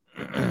more.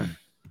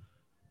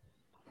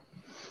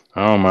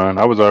 I don't mind.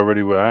 I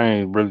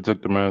ain't really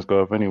took the mask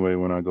off anyway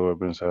when I go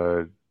up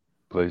inside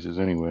places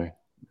anyway.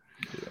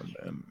 Yeah,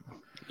 man.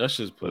 That's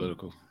just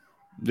political.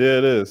 Yeah,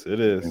 it is. It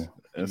is. Yeah.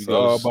 It's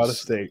all about the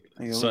state.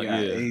 We got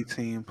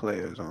 18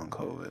 players on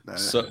COVID.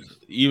 So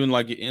even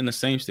like in the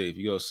same state, if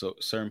you go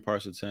certain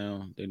parts of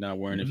town, they're not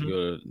wearing it. If you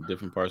go to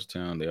different parts of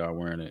town, they are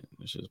wearing it.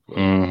 It's just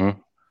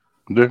political.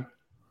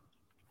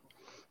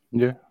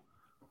 Yeah.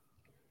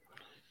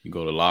 You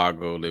go to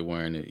Lago, they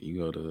wearing it. You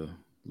go to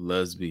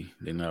Lesby,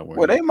 they're not wearing.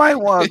 Well, they might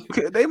want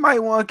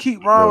to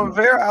keep Ron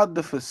Rivera out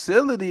the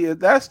facility if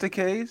that's the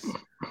case.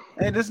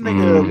 And this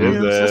nigga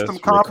immune system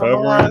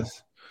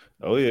compromised.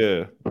 Oh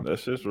yeah,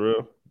 that's just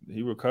real.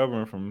 He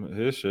recovering from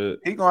his shit.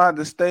 He gonna have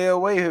to stay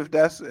away if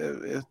that's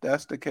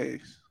the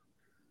case.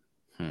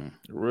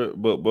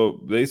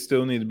 But they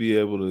still need to be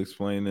able to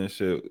explain that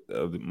shit.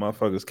 The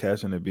motherfuckers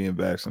catching it being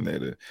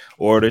vaccinated,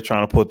 or they're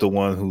trying to put the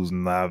one who's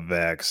not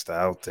vaxxed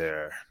out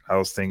there. I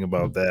was thinking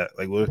about that.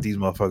 Like, what if these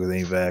motherfuckers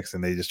ain't vaxxed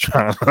and they just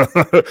trying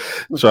to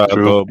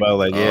go about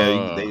like,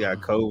 they got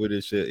COVID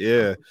and shit.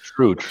 Yeah,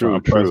 true.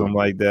 Something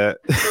like that.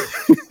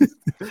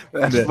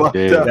 That's fucked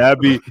up. That'd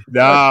be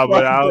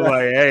but I was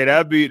like, hey,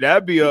 that'd be a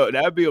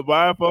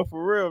mindfuck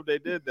for real if they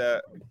did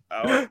that.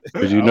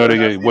 Because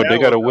they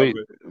gotta wait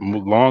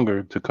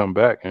longer to come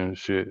back and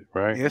shit,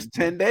 right? It's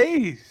 10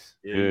 days.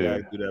 Yeah, you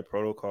gotta do that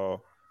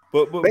protocol.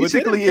 But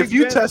basically, if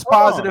you test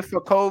positive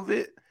for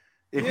COVID,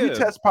 you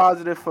test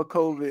positive for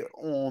COVID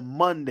on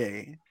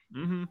Monday,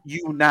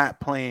 you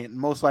not playing.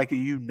 Most likely,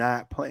 you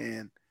not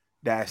playing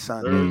that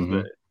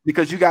Sunday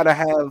because you got to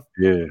have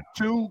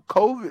two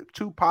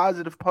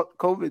positive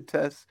COVID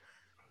tests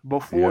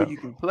before you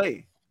can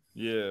play.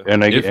 Yeah,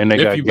 and they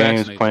got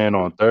games playing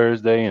on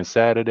Thursday and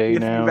Saturday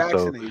now.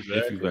 So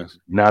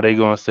now they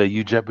gonna say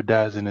you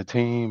jeopardizing the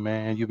team,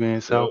 man. You being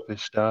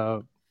selfish,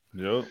 dog.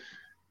 Yep.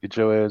 Get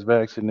your ass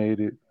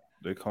vaccinated.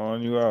 They're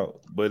calling you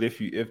out. But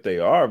if they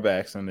are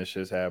vaccinated, this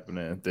shit's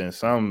happening, then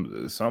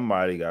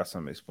somebody got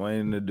some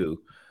explaining to do.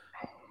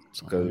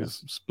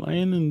 Because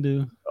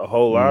a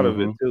whole lot of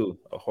it too,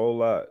 a whole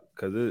lot.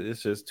 Because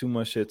it's just too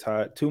much shit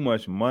tied, too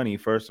much money.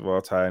 First of all,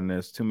 tied in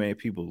this, too many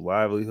people's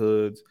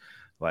livelihoods,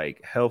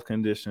 like health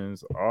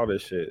conditions, all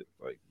this shit.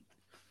 Like,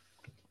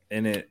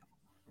 and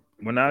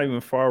we're not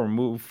even far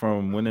removed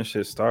from when this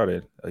shit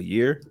started. A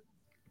year.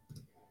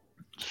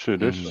 Shit,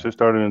 this shit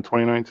started in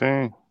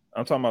 2019.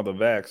 I'm talking about the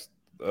vax.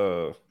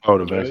 The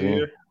Was that a vaccine.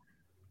 year?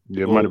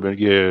 Yeah, it might have been.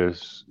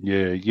 Yes,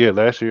 yeah.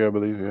 Last year, I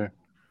believe. Yeah.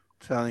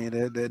 Telling you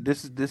that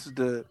this is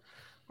the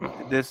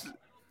this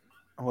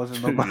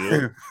wasn't Yeah.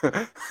 nobody.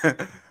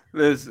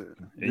 Listen,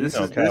 And you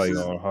know Cali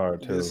going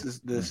hard too.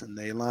 this and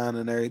they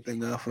lining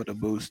everything up for the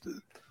booster.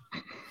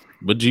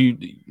 But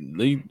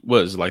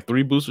what is it, like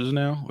 3 boosters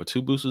now or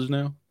 2 boosters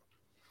now?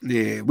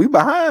 Yeah, we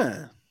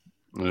behind.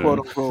 Yeah. Quote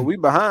unquote, we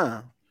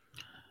behind.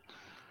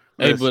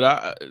 Hey, Listen.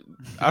 but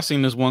I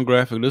seen this one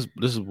graphic. This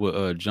is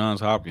what Johns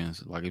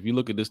Hopkins. Like if you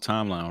look at this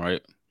timeline,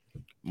 right?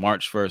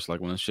 March 1st, like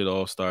when this shit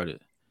all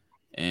started,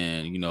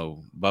 and you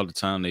know about the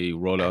time they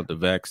rolled out the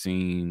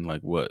vaccine,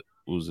 like what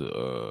was it?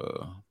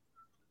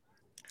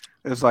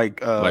 It's like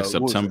what was it?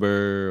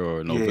 September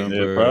or November.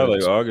 Yeah, probably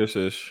like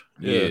August-ish.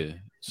 Yeah.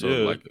 So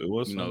yeah, like it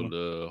was you know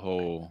the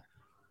whole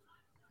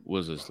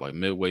was this like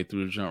midway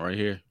through the jump right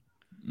here.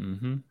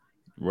 Mm-hmm.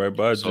 Right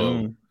by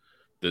June.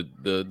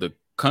 The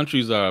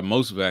countries that are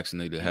most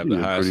vaccinated have the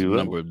highest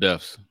number of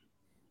deaths.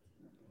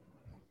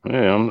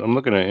 Yeah, I'm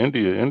looking at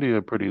India.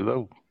 India pretty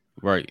low.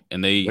 Right,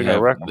 and they got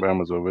have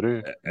Rackabama's over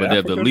there, but they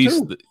have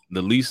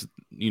the least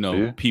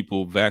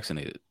people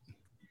vaccinated.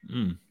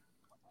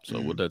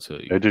 So what that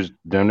tell you? They just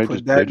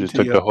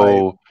took the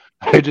whole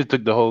they just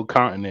took the whole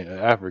continent of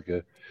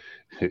Africa.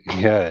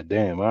 Yeah,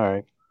 damn. All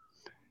right.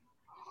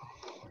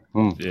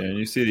 Yeah, and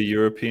you see the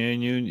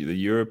European Union, the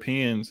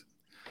Europeans,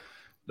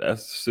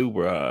 that's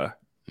super high.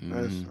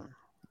 Mm-hmm.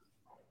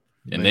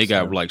 And they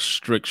got like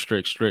strict,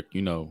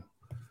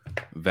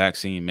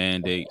 vaccine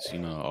mandates,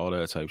 all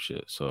that type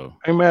shit. So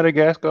ain't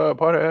Madagascar a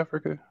part of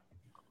Africa?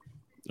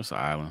 It's an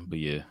island, but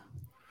yeah.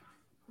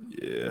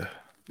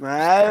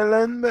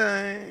 Island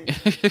bang.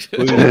 Please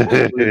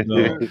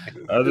no.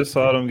 I just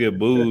saw them get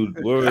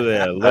booed. Where were they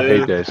at? I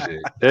hate that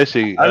shit. That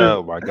shit.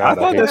 Oh my god!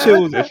 I thought that shit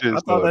was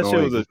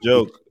a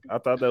joke. I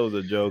thought that was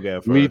a joke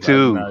at first. Me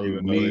too. I did not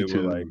even know they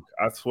were like.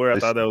 I swear, I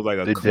thought that was like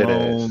a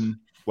clone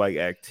like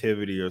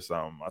activity or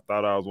something. I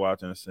thought I was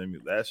watching a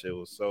simulation. That shit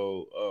was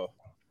so.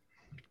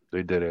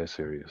 They did that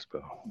serious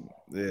though.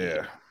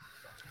 Yeah.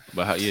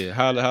 But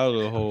how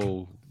the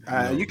whole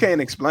you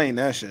can't explain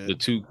that shit.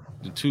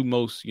 The two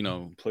most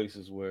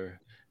places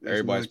where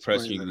everybody's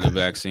pressing the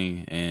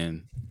vaccine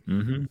and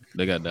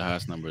they got the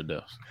highest number of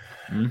deaths.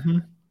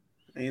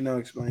 Ain't no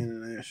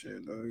explaining that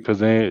shit though.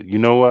 Because you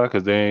know why?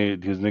 Because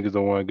his niggas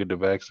don't want to get the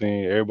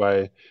vaccine.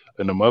 Everybody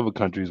in them other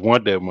countries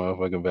want that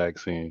motherfucking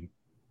vaccine.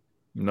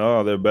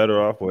 No, they're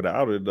better off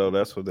without it though.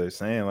 That's what they're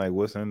saying. Like,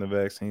 what's in the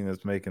vaccine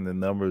that's making the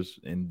numbers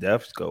in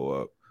deaths go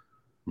up?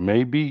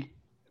 Maybe.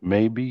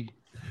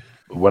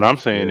 What I'm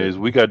saying is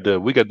we got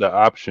the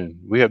option.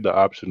 We have the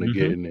option of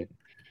getting it,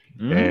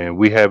 and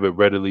we have it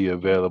readily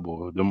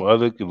available. Them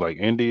other like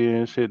India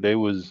and shit,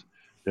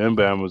 them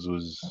Bahamas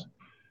was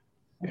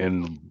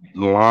in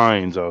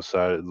lines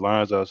outside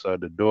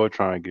the door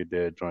trying to get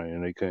that joint,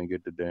 and they couldn't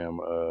get the damn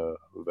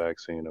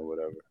vaccine or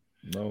whatever.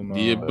 No.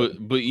 Yeah,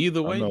 but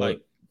either way,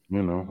 like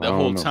the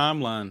whole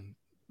timeline,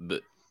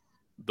 the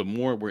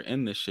more we're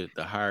in this shit,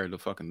 the higher the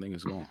fucking thing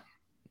is going.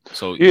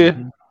 So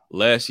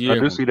last year I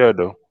do see that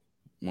though.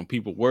 When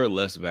people were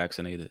less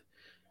vaccinated,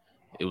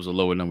 it was a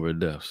lower number of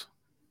deaths.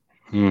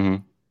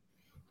 And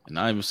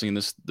I even seen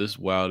this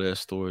wild ass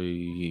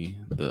story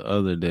the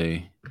other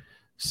day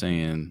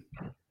saying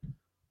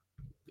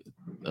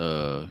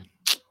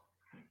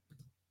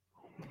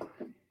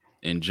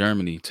in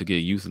Germany to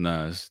get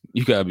euthanized,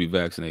 you gotta be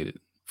vaccinated.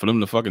 For them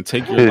to fucking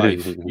take your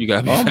life, you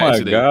gotta be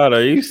vaccinated. Oh my god,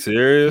 are you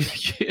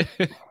serious? Yeah.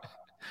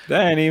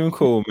 That ain't even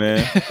cool,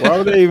 man. Why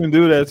would they even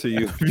do that to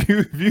you?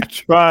 If you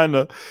trying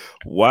to,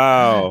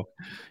 wow.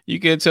 You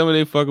can't tell me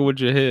they fucking with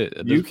your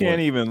head. You can't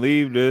even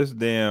leave this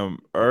damn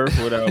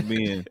earth without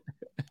being,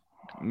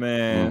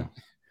 man.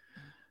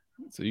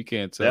 So you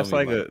can't tell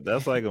me.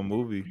 That's like a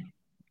movie.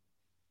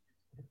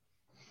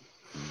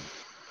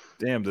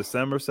 Damn,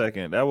 December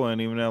 2nd. That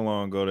wasn't even that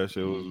long ago. That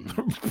shit was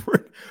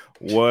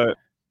what?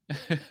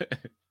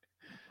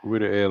 Where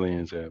the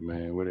aliens at,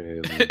 man? Where the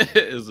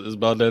aliens? It's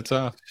about that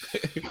time.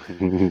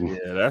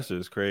 Yeah, that's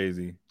just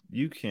crazy.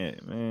 You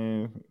can't,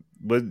 man.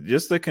 But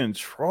just the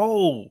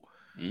control,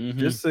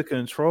 just the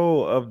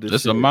control of the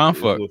just a mind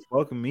fuck. Was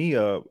fucking me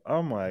up.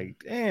 I'm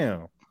like,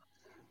 damn.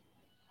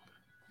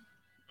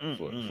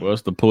 For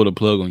us to pull the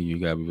plug on you,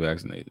 you gotta be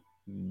vaccinated.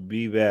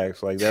 Be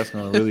vaxxed. Like that's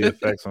gonna really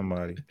affect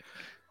somebody.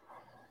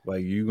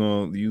 Like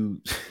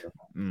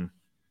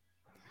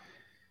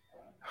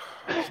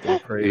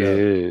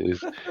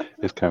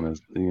it's kind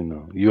of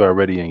you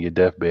already in your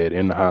deathbed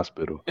in the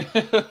hospital.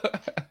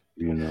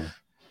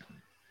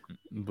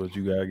 But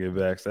you gotta get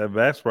vaxxed. That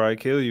vax probably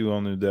kill you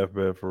on the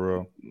deathbed for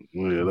real.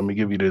 Yeah, let me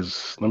give you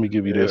this. Let me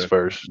give you this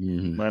first.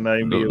 Might not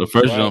even be the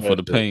first jump for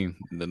the pain,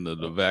 then the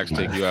vax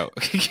take you out.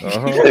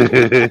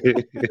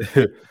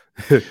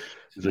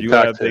 You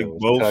gotta take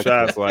both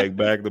shots like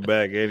back to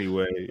back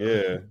anyway.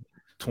 Yeah,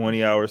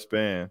 20-hour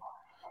span.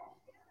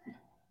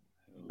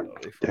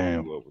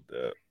 Damn. Up with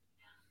that.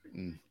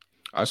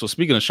 All right, so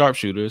speaking of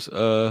sharpshooters,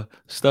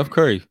 Steph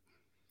Curry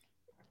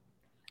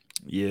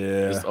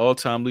Yeah, is the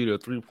all-time leader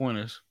of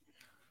 3-pointers.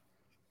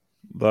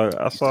 but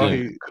I saw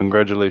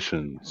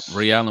Congratulations.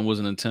 Ray Allen was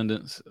in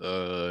attendance.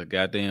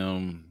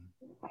 Goddamn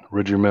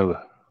Reggie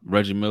Miller.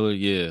 Reggie Miller,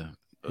 yeah.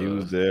 he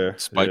was there.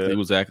 Spike Yeah. Lee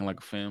was acting like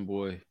a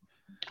fanboy.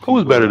 Who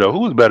was better though? Who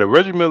was better,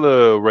 Reggie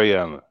Miller or Ray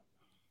Allen?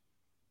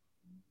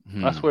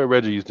 I swear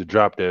Reggie used to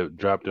drop them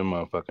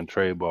motherfucking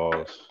tray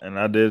balls. And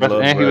I did love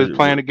and Reggie. He was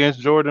playing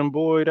against Jordan.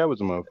 Boy, that was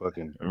a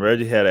motherfucking.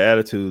 Reggie had an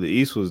attitude. The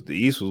East was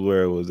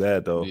where it was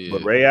at though. Yeah.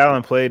 But Ray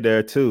Allen played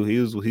there too.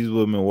 He's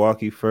with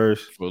Milwaukee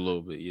first for a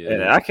little bit. Yeah,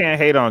 and I can't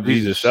hate on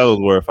Jesus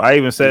Shuttlesworth. I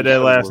even said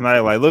that last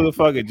night. Like, look at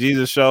fucking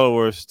Jesus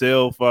Shuttlesworth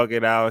still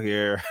fucking out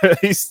here.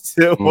 He's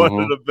still one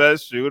of the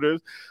best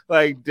shooters.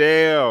 Like,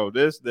 damn,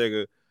 this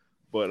nigga.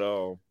 But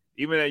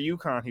even at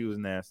UConn, he was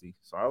nasty.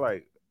 So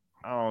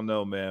I don't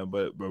know, man.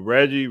 But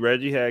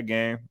Reggie had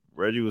game.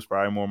 Reggie was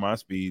probably more my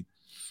speed.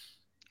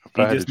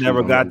 He just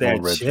never got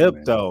that chip,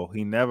 though.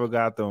 He never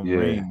got them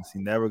rings. He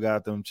never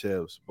got them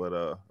chips.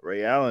 But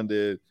Ray Allen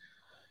did.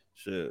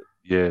 Shit.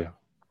 Yeah.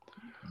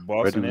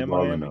 Boston and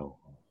Miami.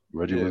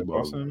 Reggie was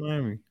Boston and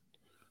Miami.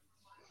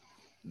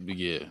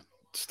 Yeah.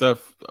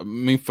 Stuff. I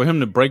mean, for him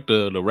to break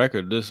the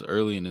record this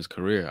early in his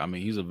career, I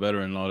mean, he's a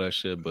veteran and all that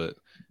shit, but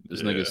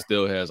this nigga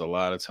still has a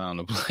lot of time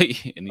to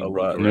play. And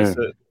he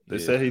They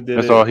said he did.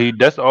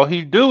 That's all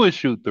he do is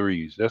shoot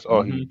threes. That's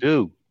all he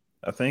do.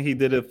 I think he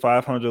did it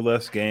 500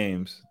 less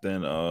games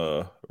than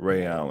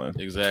Ray Allen.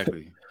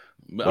 Exactly.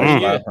 But,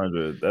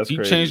 500. That's he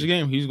crazy. changed the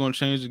game. He's going to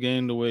change the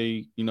game the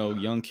way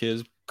young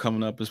kids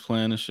coming up is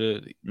playing and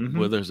shit.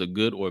 Whether it's a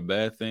good or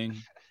bad thing.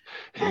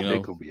 They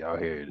could be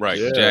out here, right?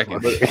 Jacking.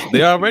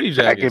 They already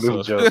jacking.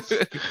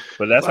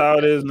 But that's how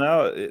it is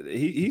now.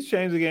 He's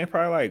changed the game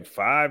probably like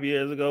 5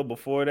 years ago.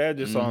 Before that,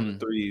 just on the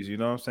threes. You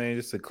know what I'm saying?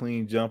 Just a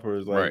clean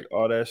jumpers, like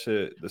all that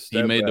shit.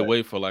 He made the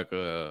way for like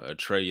a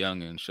Trae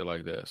Young and shit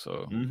like that.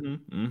 So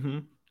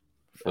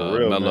for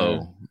real, Melo.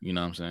 man. You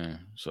know what I'm saying?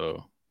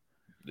 So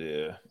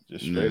yeah,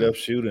 just straight up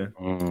shooting.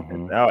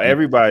 Now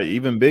everybody,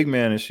 even big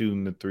man, is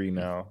shooting the three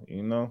now.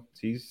 You know,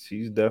 he's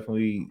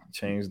definitely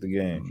changed the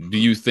game. Do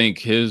you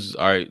think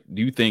do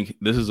you think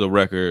this is a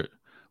record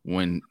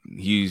when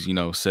he's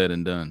said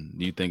and done?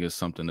 Do you think it's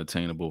something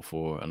attainable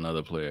for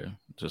another player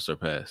to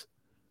surpass?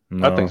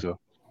 No. I think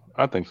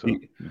so.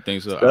 You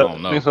think so? I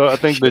don't know. I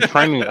think the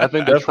training.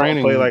 The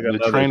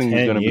training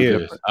is going to be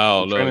different.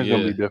 Oh, the training's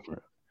going to be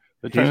different.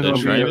 The training's going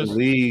to be in the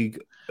league.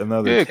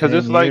 Another because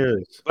it's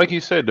like you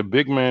said, the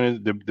big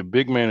man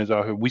is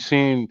out here. We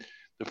seen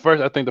the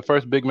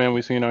first big man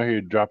we seen out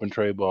here dropping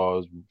tray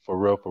balls for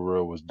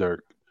real was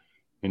Dirk.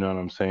 You know what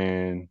I'm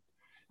saying?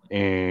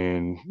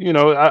 And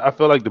I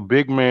feel like the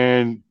big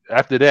man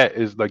after that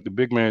is like the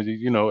big man.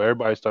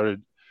 Everybody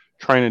started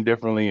training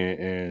differently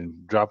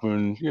and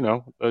dropping.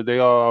 They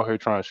all out here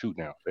trying to shoot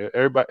now.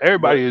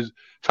 Everybody is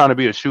trying to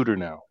be a shooter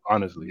now.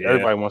 Honestly,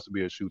 everybody wants to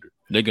be a shooter.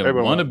 They can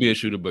want to be a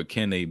shooter, but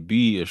can they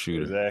be a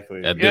shooter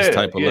exactly at this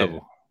type of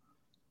level?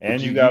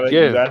 And you gotta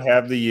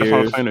have the years. That's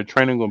what I'm saying. The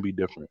training gonna be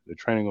different.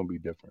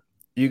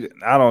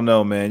 I don't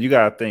know, man. You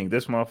gotta think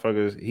this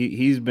motherfucker.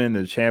 He's been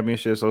to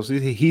championship, so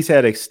he's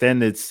had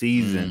extended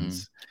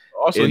seasons.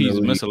 Also, he's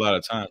missed a lot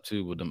of time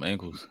too with them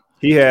ankles.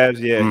 He has,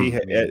 He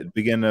had, at the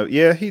beginning of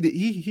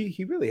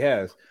he really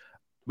has.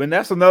 But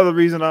that's another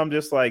reason I'm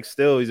just like,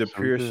 still, he's a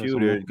pure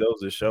shooter. It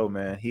goes to show,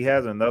 man. He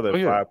has another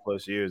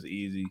 5+ years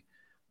easy.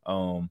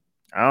 I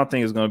don't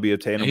think it's going to be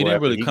attainable. And he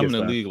didn't really come in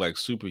the league like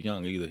super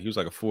young either. He was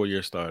like a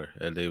 4-year starter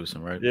at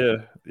Davidson, right?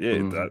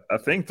 Yeah. I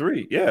think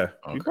 3. Yeah,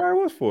 he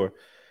probably was 4.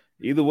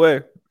 Either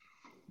way,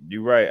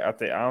 you're right. I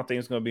don't think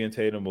it's going to be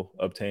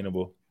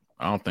obtainable.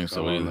 I don't think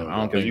so either. I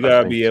don't think you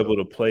gotta be able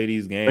to play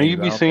these games. And you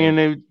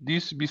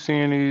used to be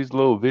seeing these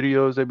little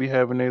videos. They be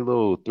having their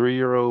little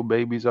 3-year-old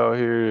babies out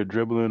here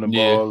dribbling the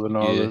ball and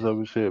all this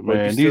other shit.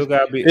 Man, you still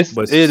gotta be.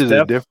 It is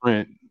a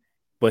different.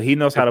 But he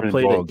knows how to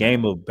play the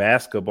game of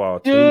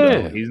basketball too.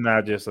 Though. He's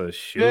not just a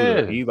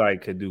shooter. He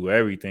could do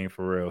everything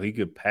for real. He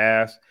could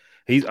pass.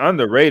 He's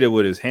underrated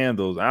with his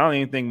handles. I don't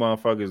even think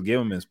motherfuckers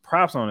give him his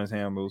props on his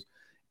handles.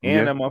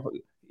 And that motherfucker.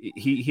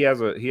 He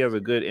has a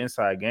good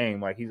inside game.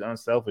 Like he's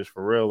unselfish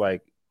for real.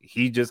 Like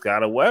he just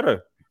got a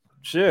wetter.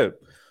 Shit.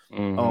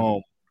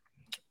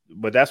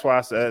 But that's why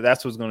I said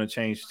that's what's going to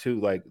change too.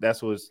 Like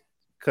that's what's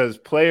because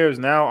players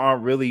now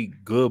aren't really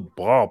good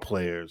ball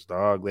players,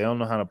 dog. They don't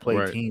know how to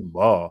play team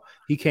ball.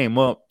 He came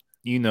up,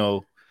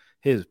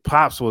 his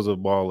pops was a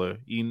baller.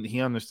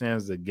 He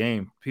understands the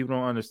game. People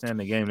don't understand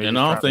the game. And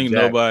I don't think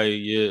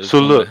nobody is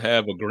going to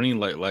have a green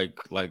light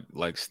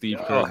like Steve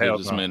Kerr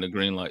just made a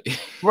green light.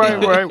 Right.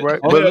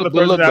 But the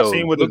person I've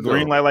seen with a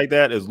green light like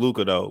that is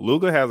Luka, though.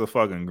 Luka has a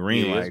fucking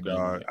green light,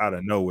 dog, out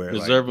of nowhere.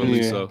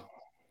 Deservedly so.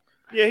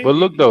 Yeah, but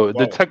look though,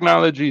 the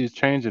technology is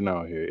changing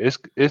out here.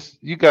 It's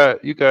you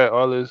got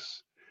all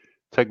this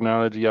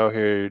technology out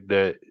here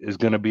that is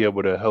going to be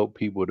able to help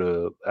people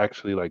to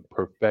actually like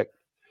perfect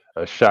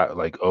a shot.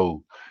 Like,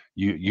 oh,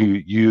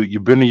 you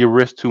bending your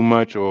wrist too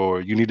much, or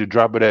you need to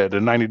drop it at a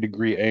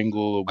 90-degree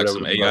angle or whatever.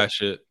 Like some AI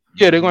shit.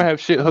 Yeah, they're gonna have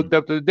shit hooked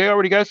up to. They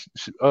already got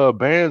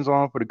bands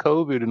on for the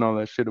COVID and all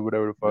that shit or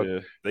whatever the fuck. Yeah,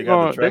 they got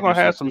the They're track gonna and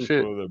have shit some too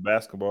shit. for the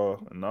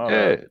basketball and all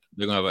Yeah, that.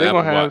 They're gonna have an they're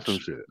Apple gonna have Watch. some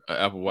shit. An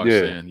Apple Watch Yeah.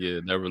 saying, "Yeah,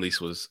 that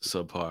release was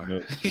subpar."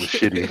 Yep. Was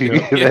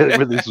shitty. Yep. That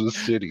release was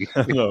shitty.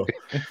 No.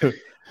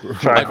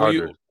 Try like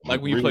harder.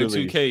 when you play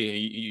Re-release. 2K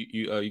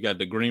and you got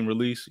the green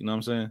release. You know what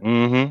I'm saying?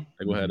 Mm-hmm.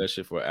 They're gonna have that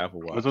shit for an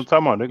Apple That's Watch. what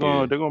I'm talking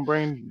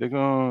about.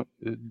 Yeah.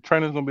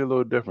 Training's gonna be a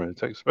little different,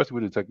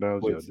 especially with the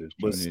technology out there.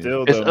 But Yeah.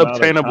 still, It's the amount of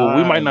obtainable.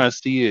 We might time- not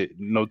see it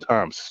no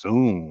time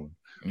soon.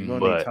 You're gonna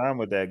But need time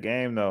with that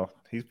game, though.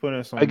 He's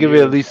putting some. I give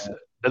it years,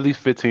 at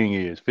least 15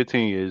 years.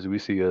 15 years we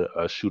see a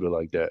shooter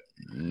like that.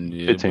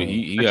 Yeah, 15, but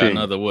he 15. got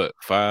another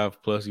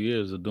 5+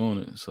 years of doing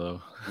it.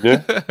 So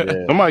Yeah.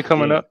 Yeah. Somebody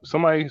coming Yeah. up.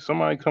 Somebody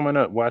coming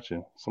up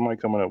watching. Somebody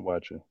coming up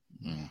watching.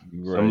 Right.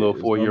 Some little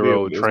It's gonna be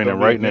 4-year-old it's training gonna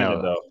be a right minute,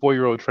 now. though.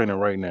 4-year-old training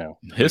right now.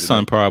 his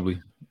son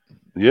probably.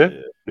 Yeah.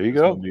 There you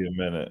It's go. gonna be a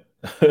minute.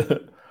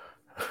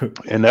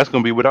 And that's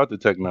gonna be without the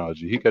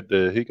technology. He got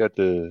the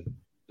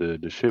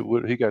shit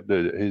with he got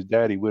his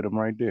daddy with him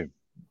right there.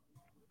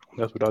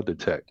 That's without the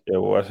tech. Yeah,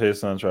 we'll watch his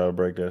son try to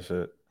break that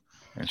shit.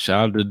 And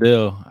shout out to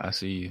Dell. I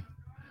see you.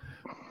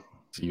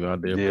 See you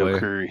out there, Dale player.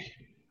 Curry.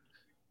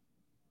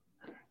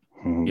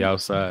 He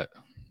outside.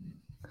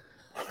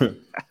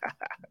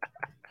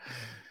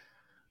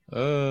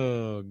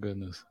 Oh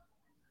goodness.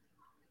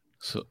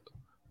 So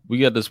we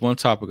got this one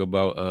topic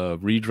about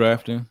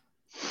redrafting.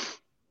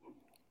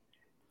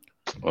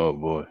 Oh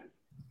boy.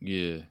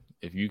 Yeah.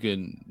 If you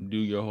can do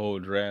your whole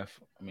draft,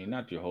 I mean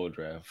not your whole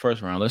draft.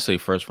 First round, let's say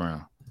first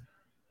round.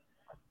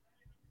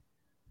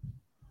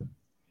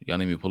 Y'all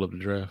need me to pull up the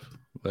draft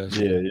last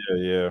year?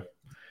 Yeah.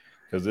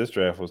 Because this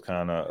draft was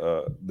kind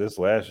of this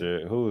last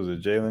year. Who was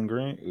it? Jalen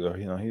Green?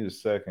 He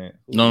was second.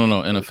 No.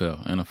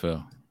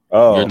 NFL.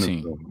 Oh, Your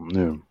team.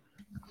 Yeah.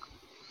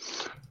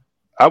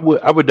 I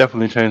would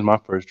definitely change my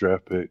first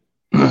draft pick.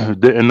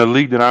 In the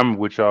league that I'm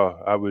with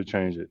y'all, I would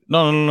change it.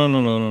 No.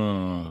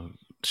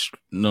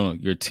 No,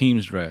 your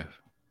team's draft.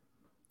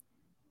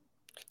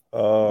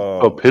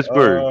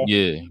 Pittsburgh.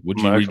 Yeah. Would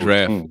you My actual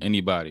redraft team.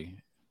 anybody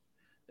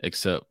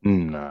except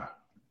Nah.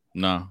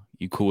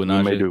 You cool with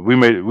Najee? We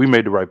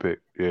made the right pick.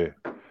 Yeah.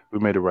 We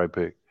made the right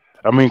pick.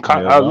 I mean,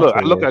 Yeah, I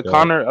look at that.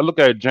 Connor. I look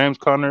at James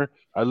Conner.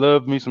 I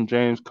love me some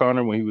James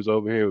Conner when he was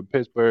over here with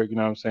Pittsburgh. You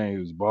know what I'm saying? He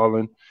was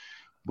balling.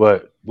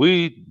 But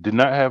we did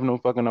not have no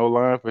fucking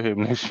O-line for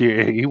him this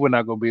year. He was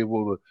not going to be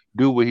able to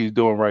do what he's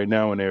doing right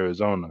now in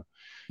Arizona.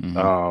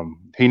 Mm-hmm.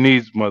 He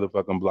needs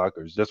motherfucking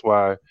blockers. That's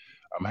why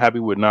I'm happy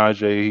with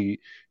Najee.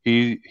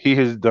 He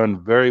has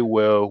done very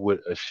well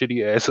with a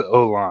shitty ass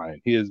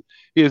O-line. He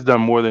has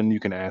done more than you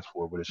can ask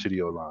for with a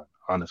shitty O-line,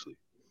 honestly.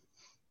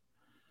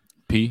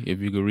 P, if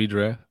you could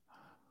redraft.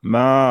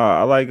 Nah,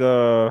 I like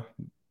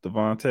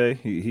Devontae.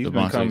 He's been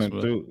Devontae coming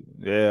Smith. through.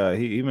 Yeah,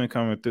 he been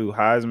coming through.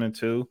 Heisman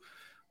too.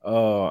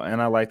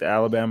 And I like the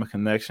Alabama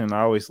connection.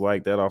 I always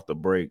like that off the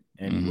break.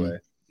 Anyway,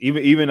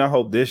 even I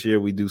hope this year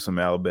we do some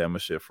Alabama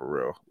shit for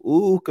real.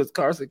 Ooh, because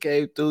Carson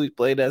came through. He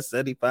played at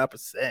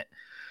 75%.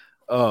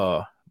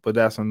 But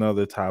that's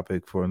another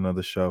topic for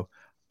another show.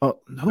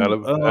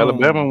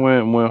 Alabama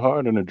went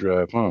hard in the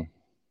draft, huh?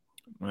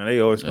 Man, they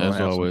always gonna As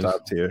have always. some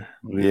top tier.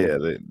 Yeah.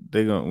 Yeah,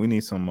 they gonna. We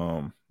need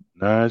some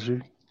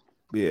Najee.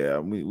 Yeah,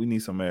 we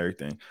need some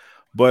everything.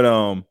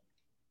 But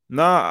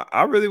nah,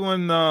 I really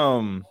wouldn't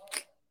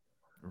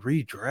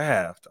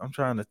redraft. I'm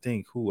trying to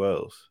think who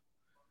else.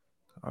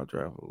 I'll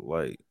draft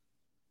like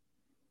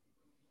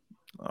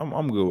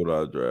I'm good with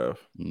our draft.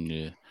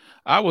 Yeah.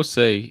 I would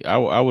say I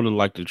would have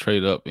liked to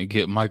trade up and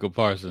get Michael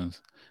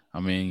Parsons. I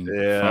mean,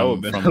 Yeah, that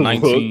would've been from a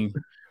 19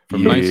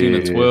 from 19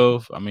 to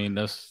 12. I mean,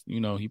 that's he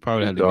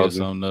probably He's had to get dogging.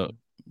 something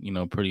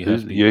up, pretty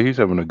hefty. He's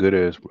having a good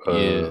ass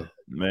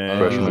Man,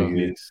 freshman he's a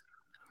year. beast.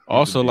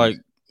 Also, He's a like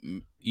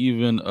beast.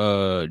 even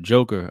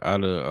Joker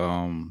out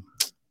of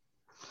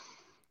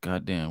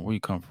goddamn, where he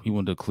come from? He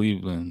went to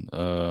Cleveland.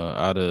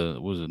 Out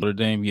of was it Notre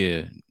Dame?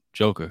 Yeah,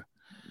 Joker.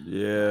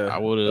 Yeah, I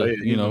would have,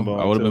 he's been I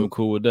balling would have been too.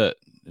 cool with that.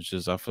 It's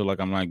just I feel like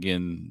I'm not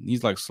getting.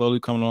 He's like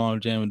slowly coming along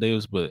with Jamin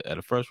Davis, but at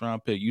a first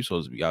round pick, you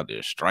supposed to be out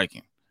there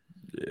striking.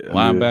 Yeah,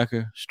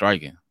 Linebacker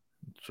striking.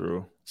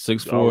 true.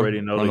 6'4",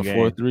 already know on the a game.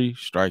 4.3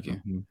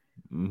 striking.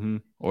 Mm-hmm.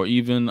 Or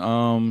even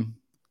I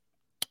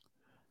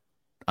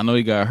know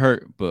he got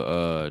hurt,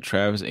 but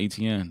Travis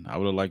Etienne, I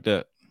would have liked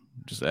that.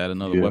 Just add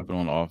another weapon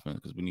on the offense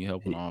because we need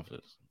help on the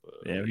offense. But,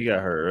 Yeah, he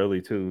got hurt early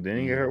too.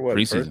 Didn't he get hurt? What,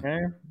 preseason. first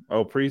game?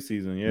 Oh,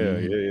 preseason. Yeah,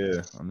 Mhm.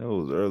 yeah. I know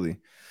it was early.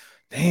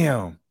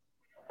 Damn.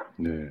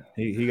 Yeah.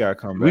 He got to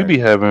come We back. be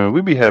having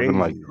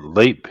like Crazy.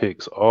 late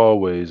picks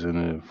always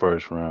in the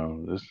first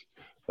round. It's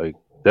like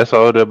that's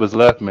all that was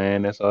left,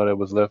 man. That's all that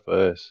was left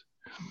for us.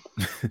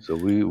 So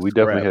we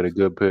definitely had a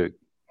good pick.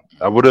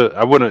 I wouldn't.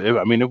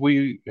 I mean, if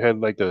we had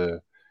like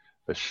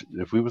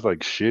if we was like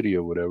shitty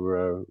or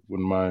whatever, I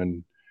wouldn't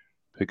mind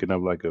picking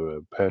up like a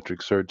Patrick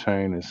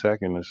Surtain and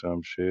second or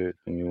some shit.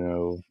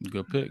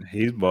 Good pick.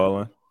 He's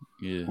balling.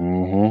 Yeah.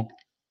 Mm-hmm.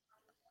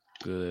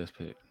 Good ass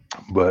pick.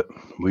 But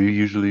we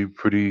usually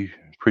pretty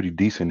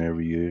decent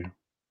every year.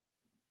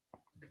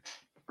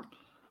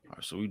 All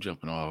So we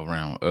jumping all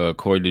around.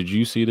 Corey, did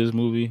you see this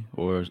movie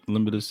or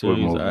limited What series?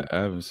 movie? I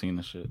haven't seen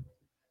the shit.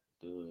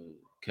 The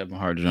Kevin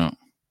Hart jump.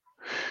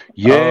 Oh, I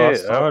Yeah,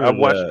 started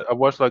that. I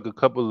watched like a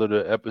couple of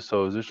the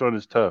episodes. This one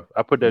is tough.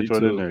 I put that Me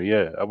joint in too. there.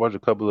 Yeah, I watched a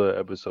couple of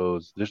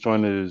episodes. This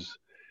one is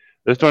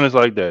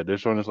like that.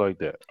 This one is like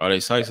that. Are they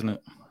slicing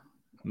it?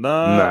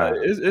 Nah, Nah.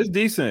 it's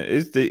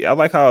decent. I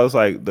like how it's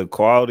like the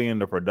quality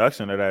and the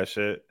production of that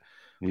shit.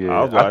 I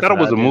Yeah, was I thought watching. it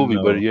was I a didn't movie,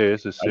 but know. yeah,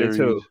 it's a I did series.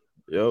 too.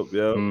 Yep.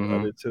 I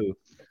hmm did too.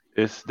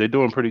 They're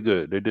doing pretty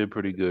good. They did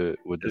pretty good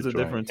with the It's a joint,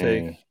 different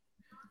take. and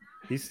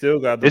He still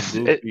got them it's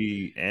it,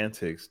 goofy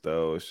antics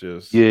though. It's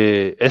just yeah.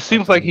 It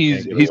seems something like he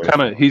can't get he's away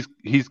kind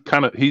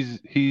of from.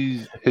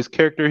 he's his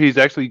character. He's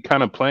actually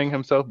kind of playing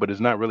himself, but it's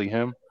not really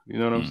him. You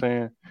know what I'm Mm.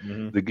 saying?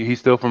 Hmm. He's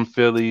still from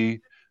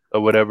Philly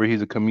or whatever.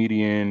 He's a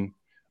comedian,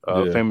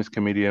 Yeah. famous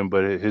comedian,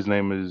 but his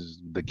name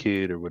is the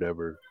Kid or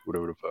whatever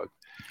the fuck.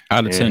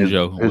 Out of And 10,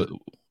 Joe. his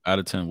Out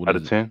of 10, what out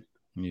is of it? 10,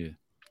 Yeah.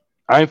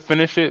 I ain't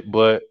finished it,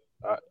 but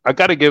I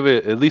got to give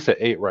it at least an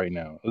 8 right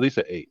now. At least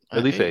an 8.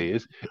 At least an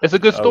 8. It's a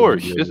good I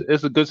was story. good.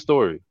 It's a good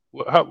story.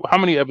 How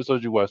many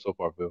episodes you watched so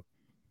far, Phil?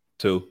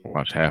 2.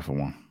 Watch half of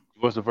one.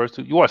 You watched the first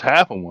 2? You watched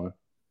half of one.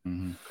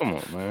 Mm-hmm. Come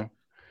on, man.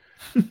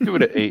 Give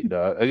it an 8,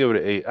 dog. I give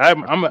it an 8.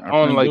 I'm I on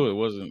couldn't like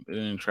do it. It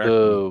didn't attract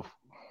me.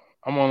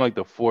 I'm on like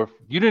the 4th.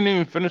 You didn't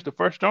even finish the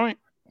first joint?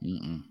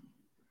 Mm-mm.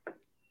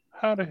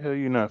 How the hell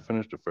you not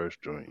finish the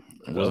first joint?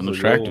 It wasn't That's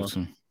a good attractive one. to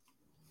me.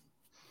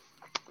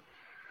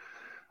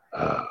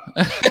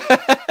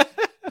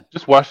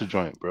 Just watch the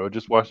joint, bro.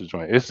 Just watch the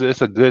joint. It's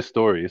a good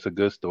story. It's a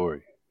good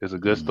story. It's a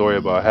good story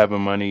about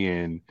having money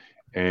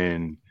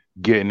and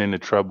getting into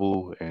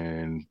trouble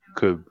and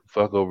could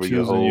fuck over your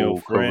Choosing your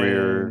whole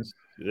career. friends.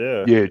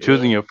 Yeah. Yeah,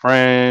 choosing your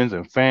friends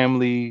and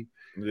family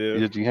Yeah.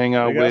 that you hang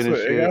out They got with some.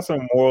 and They shit. got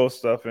some moral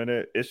stuff in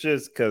it. It's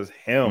just because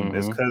him.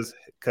 It's hmm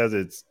because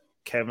it's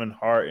Kevin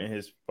Hart and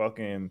his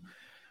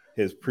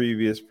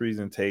previous Yeah.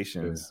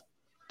 presentations.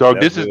 Dog,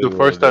 That's this is really the what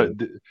first it is.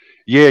 time.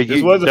 Yeah,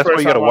 This was the that's why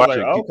first you got to time I was watch like,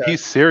 it. oh, okay,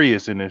 He's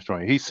serious in this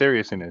joint. He's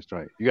serious in this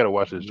joint. You got to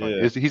watch this joint.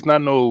 yeah, He's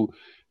not no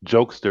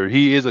jokester.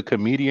 He is a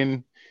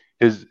comedian.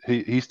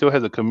 He still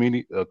has a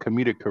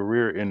comedic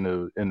career in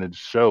the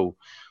show,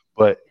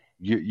 but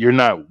you're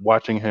not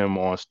watching him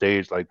on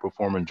stage like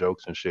performing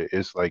jokes and shit.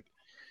 It's like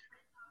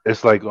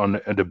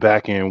on the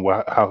back end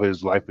how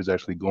his life is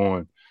actually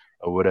going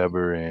or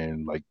whatever,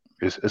 and like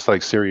it's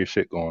like serious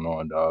shit going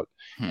on, dog.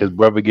 His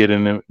brother get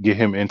him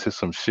into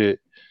some shit.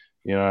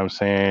 You know what I'm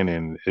saying?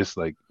 And it's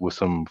like with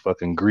some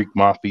fucking Greek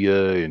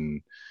mafia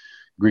and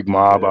Greek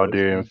mob out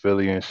there in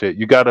Philly and shit.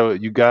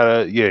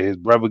 Yeah, his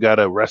brother got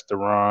a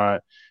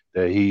restaurant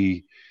that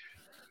he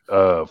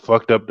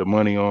fucked up the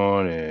money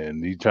on,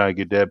 and he trying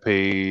to get that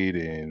paid,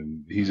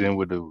 and he's in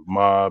with the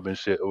mob and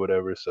shit or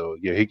whatever. So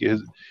yeah, he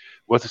gets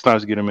what's the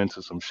times to get him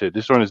into some shit.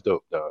 This one is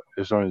dope, dog.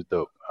 This one is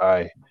dope.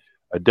 I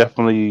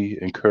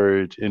definitely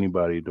encourage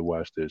anybody to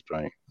watch this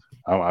joint.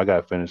 I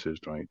gotta finish this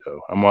joint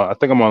though. I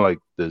think I'm on like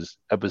this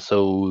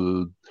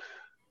episode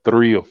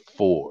 3 or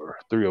 4.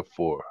 3 or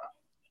 4.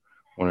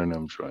 One of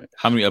them joints.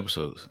 How many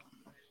episodes?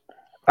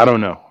 I don't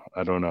know.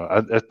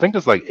 I think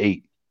it's like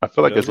 8. I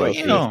feel like yeah, it's like it's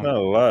 8, not a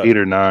lot. 8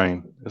 or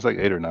 9. It's like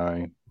 8 or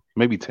 9,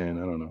 maybe 10.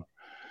 I don't know.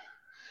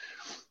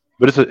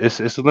 But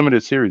it's a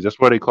limited series. That's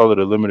why they call it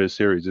a limited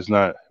series. It's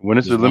not when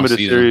it's Just a one limited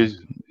season,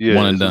 series. Yeah,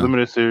 one and it's a done.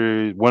 limited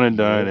series, one and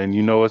done, Yep. and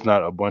you know it's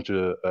not a bunch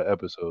of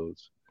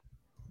episodes.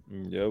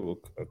 Yeah, well,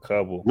 a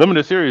couple.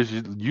 Limited series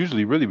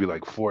usually really be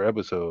like 4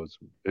 episodes.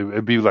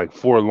 It'd be like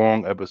 4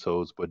 long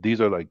episodes, but these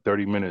are like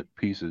 30-minute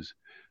pieces.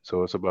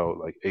 So it's about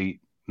like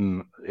 8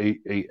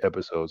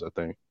 episodes, I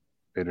think.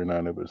 8 or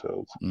 9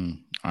 episodes.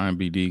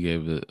 IMBD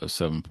gave it a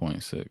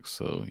 7.6,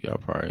 so y'all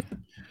probably.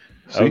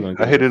 See,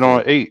 I hit it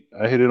on 8.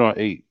 I hit it on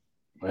 8.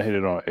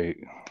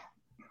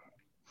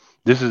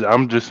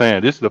 I'm just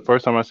saying, this is the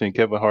first time I seen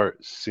Kevin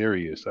Hart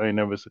serious. I ain't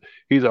never seen,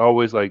 he's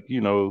always like,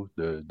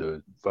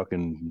 the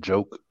fucking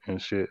joke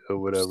and shit or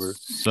whatever.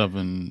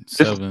 Seven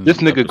This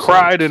nigga episodes.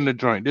 cried in the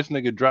joint. This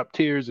nigga dropped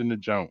tears in the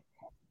joint.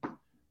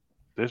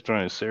 This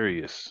joint is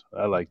serious.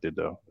 I liked it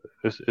though.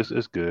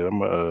 It's good.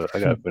 I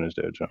gotta finish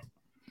that joint.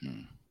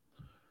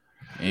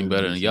 Ain't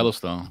better than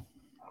Yellowstone.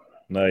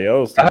 No,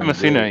 Yellowstone. I haven't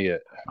seen that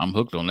yet. I'm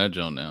hooked on that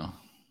joint now.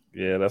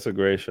 Yeah, that's a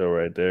great show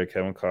right there.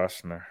 Kevin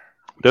Costner.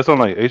 That's on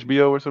like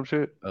HBO or some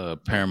shit.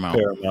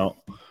 Paramount.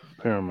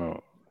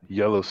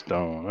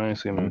 Yellowstone. I ain't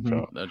seen that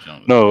joint. That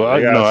joint. No,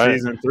 They got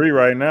season 3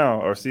 right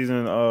now, or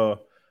season. I'm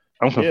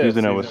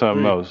confusing that with season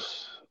something 3.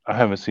 else. I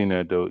haven't seen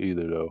that though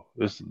either though.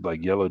 It's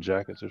like Yellow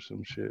Jackets or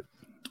some shit.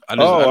 I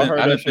heard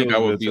didn't that think shit I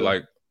was would be good,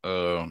 like,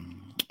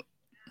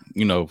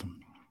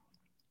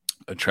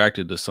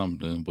 attracted to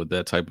something with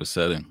that type of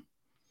setting.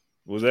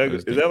 is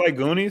that like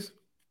Goonies?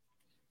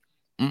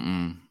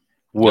 Mm-mm.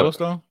 What?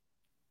 Yellowstone?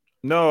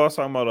 No, I was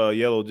talking about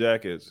Yellow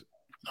Jackets.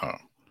 Oh.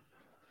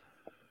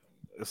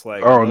 It's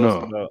like Oh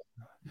no.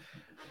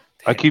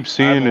 I keep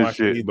seeing this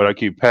shit, either. but I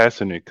keep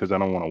passing it because I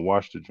don't want to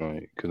watch the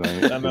joint because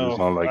I know,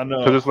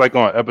 because it's like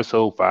on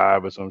episode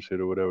 5 or some shit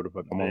or whatever the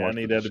fuck. I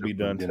need that to be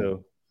done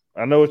too.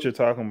 I know what you're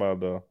talking about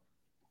though.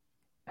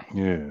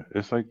 Yeah,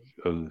 it's like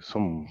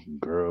some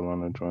girl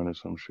on the joint or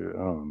some shit. I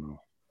don't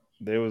know.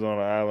 They was on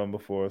an island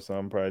before, so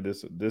I'm probably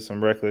did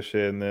some reckless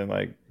shit and then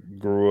like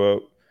grew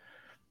up.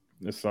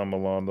 It's something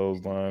along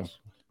those lines.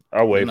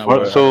 I'll Didn't wait I for What? it.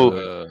 watch I can't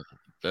wait.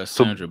 that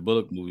So Sandra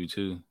Bullock movie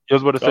too? I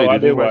was about to say, Oh, I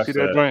did did anybody watch see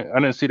that that. joint? I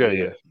didn't see that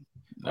Yeah, yet.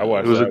 I Nah,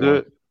 watched Was it that one.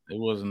 good? it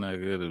wasn't that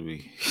good to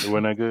me. It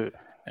wasn't that good.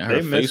 And They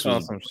her missed face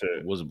on some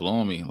shit. was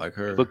blowing me like It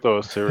her. looked all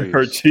Her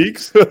serious.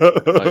 cheeks. Like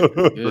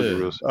Looked yeah,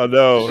 real. I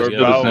know It's her she had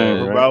still a the mouth. same, bad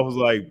Her right? mouth was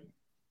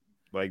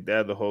like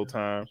that the whole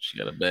time. she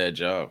got a bad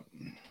job.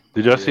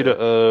 Did y'all see Yeah.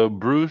 the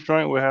Bruise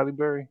joint with Halle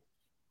Berry?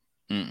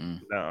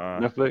 Mm-mm. Nuh-uh.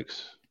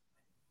 Netflix.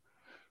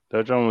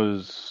 That joint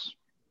was.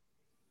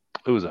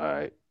 It was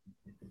alright.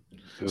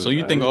 So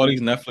you think all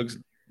these Netflix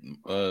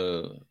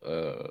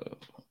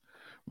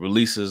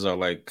releases are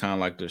like kind of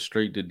like the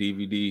straight to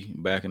DVD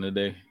back in the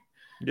day?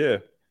 Yeah.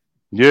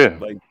 Yeah.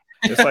 Like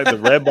it's like the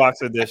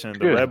Redbox edition,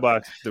 Yeah.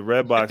 the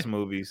Redbox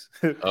movies.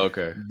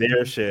 Okay.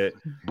 Their shit.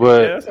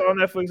 But Yeah, that's all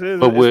Netflix is.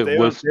 but with They're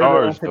their own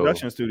stars though.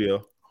 production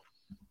studio.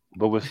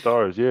 But with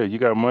stars, yeah, you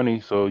got money,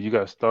 so you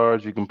got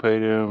stars. You can pay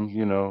them,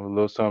 a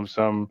little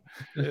something,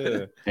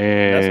 Yeah.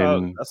 And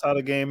and that's how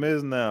the game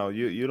is now.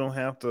 You don't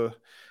have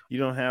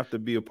to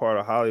be a part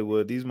of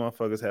Hollywood. These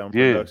motherfuckers having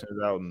yeah, productions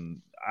out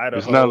in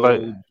it's not like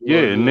Idaho,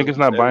 Georgia, niggas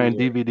not buying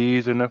everywhere.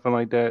 DVDs or nothing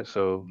like that.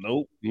 So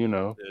Nope. you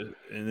know,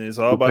 And it's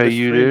all we'll about pay the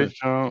you streaming. this,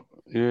 Trump.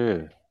 Yeah.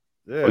 Oh,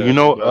 Yeah.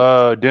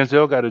 But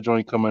Denzel got a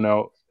joint coming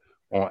out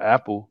on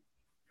Apple.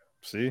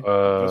 see, that's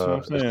what I'm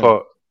It's saying.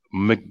 called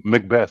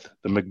Macbeth,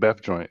 the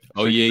Macbeth joint.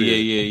 Oh yeah,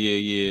 Shakespeare.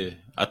 yeah.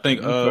 I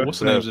think Okay. what's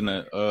the names in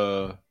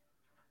that?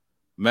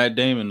 Matt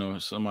Damon or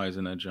somebody's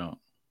in that jump.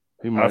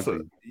 He might Also,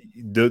 be.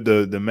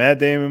 the Matt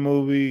Damon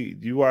movie.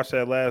 You watch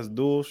that last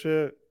Duel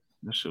shit?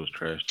 That shit was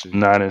trash too.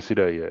 No, I didn't see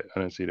that yet.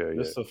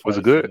 Just the Was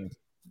it fight good? scenes.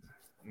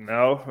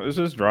 No, it's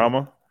just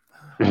drama.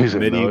 He said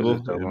no. It's Medieval,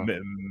 just drama.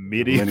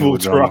 medieval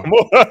drama.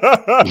 drama.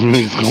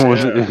 Hard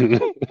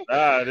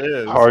Nah, it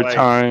is. It's like,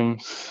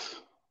 times.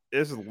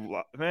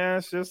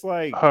 It's just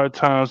like Hard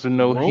times and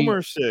no heat.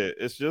 rumor shit.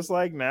 It's just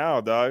like now,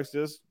 dog.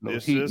 No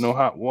heat, no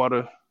hot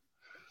water.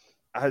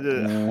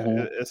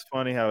 It's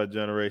funny how the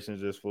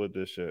generations just flip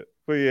this shit.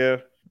 But yeah,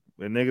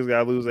 the niggas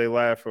gotta lose their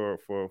life for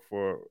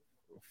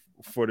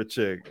the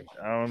chick.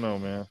 I don't know,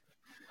 man.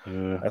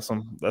 Yeah.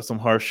 That's some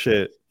harsh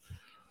shit.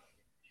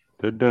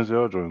 That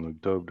Denzel joint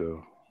look dope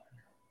though.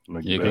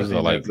 Like Yeah, because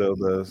they're like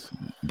does.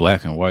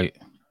 black and white.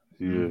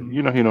 Yeah,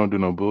 Mm-hmm. he don't do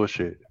no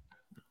bullshit.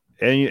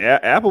 And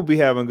Apple be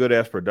having good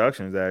ass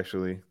productions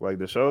actually. Like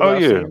the shows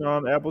I've seen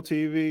on Apple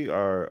TV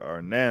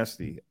are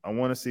nasty. I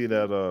want to see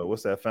that.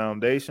 What's that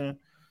Foundation?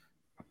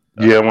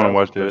 Yeah, I want to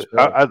watch that.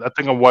 I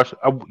think I watched.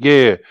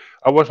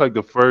 I watched like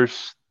the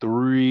first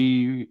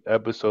 3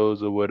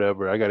 episodes or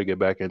whatever. I got to get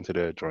back into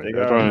that joint.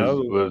 That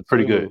joint was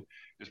pretty good.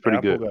 It's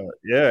pretty good.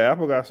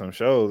 Apple got some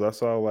shows. I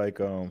saw like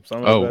some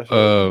of the best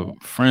shows.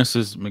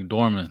 Frances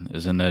McDormand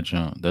is in that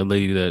junk. That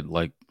lady that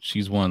like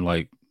she's won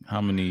like how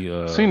many?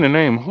 Seen the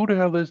name? Who the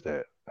hell is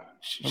that?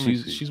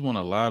 She's won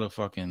a lot of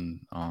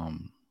fucking not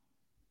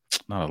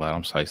a lot.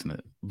 I'm slicing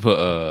it,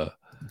 but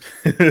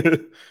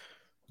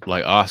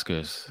like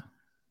Oscars.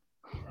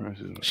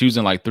 She was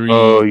in like 3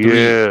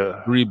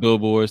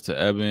 billboards to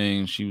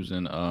Ebbing. She was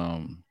in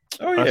oh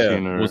yeah. I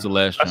seen her. What was the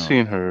last I jump?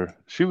 seen her.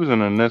 She was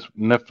in a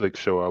Netflix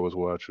show I was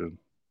watching.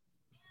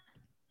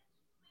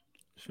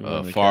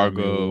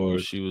 Fargo.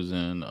 She was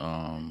in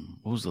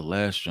what was the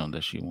last jump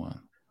that she won?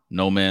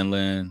 No Man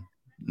Land.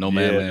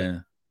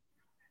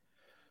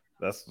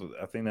 I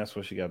think that's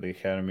what she got the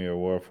Academy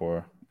Award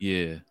for.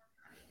 Yeah.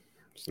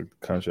 It's the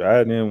country. I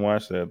didn't even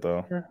watch that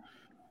though.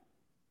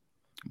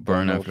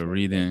 Burn After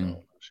Reading.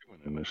 She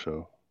went in the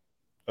show.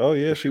 Oh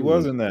yeah, she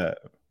was in that.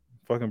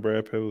 Fucking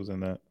Brad Pitt was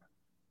in that.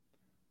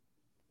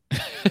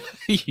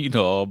 You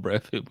know all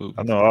Brad Pitt movies.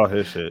 I know all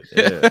his shit.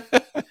 Yeah.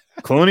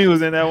 Clooney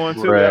was in that one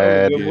too.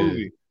 That was a good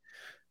movie.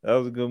 That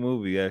was a good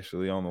movie,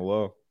 actually, on the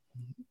low.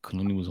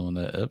 Clooney was on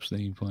that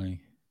Epstein plane.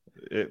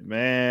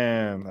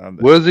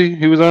 Was he?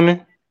 He was on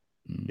there.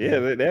 Yeah,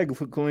 they had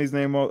Clooney's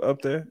name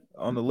up there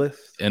on the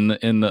list. In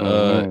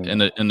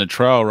the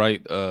trial,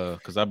 right?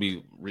 Because I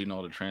be reading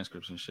all the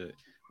transcripts and shit,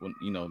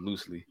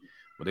 loosely.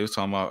 But they was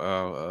talking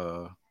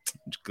about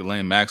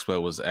Ghislaine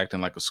Maxwell was acting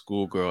like a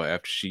schoolgirl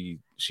after she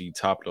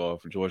topped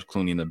off George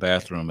Clooney in the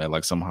bathroom at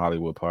like some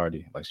Hollywood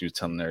party. Like she was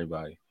telling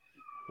everybody.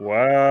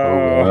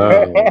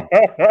 Wow.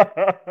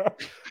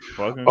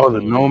 The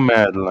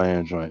Nomad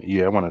Land joint.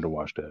 Yeah, I wanted to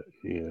watch that.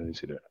 Yeah, I didn't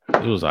see that.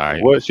 It was all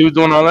right. What she was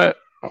doing all that?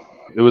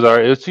 It was all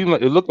right. It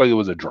looked like it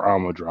was a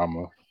drama.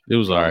 It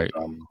was all right.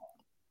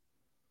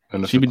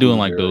 And she be doing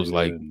like those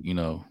like,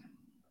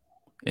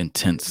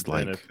 intense,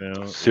 like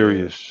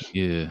serious.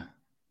 Yeah.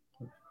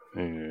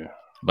 Yeah.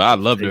 But I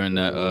loved her in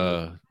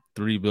that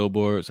 3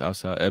 billboards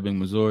outside Ebbing,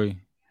 Missouri.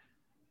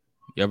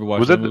 You ever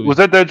watch that movie? Was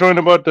that joint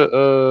about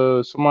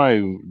the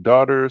somebody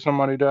daughter or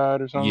somebody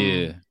died or something?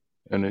 Yeah.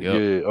 And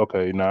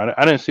okay. No,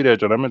 I didn't see that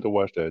joint. I meant to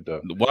watch that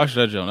though. Watch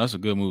that joint. That's a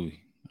good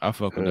movie. I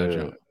fuck with that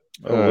joint.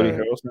 Woody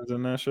Harrelson's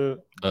in that shit.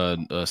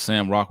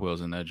 Sam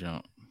Rockwell's in that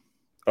joint.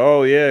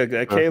 Oh yeah,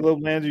 that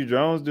Caleb Landry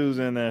Jones dude's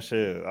in that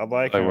shit. I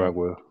like him.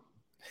 Rockwell.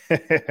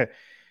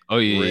 Oh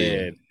yeah,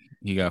 Red.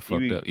 he got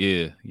fucked up.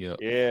 Yeah.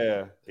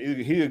 Yeah,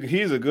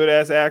 he's a good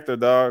ass actor,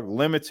 dog.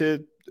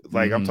 Limited,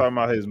 like I'm talking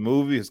about his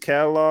movie, his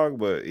catalog,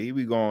 but he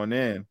be going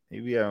in. He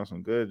be having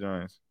some good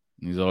joints.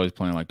 He's always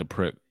playing like the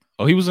prick.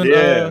 Oh, he was in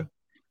the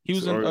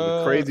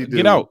crazy dude.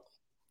 Get Out.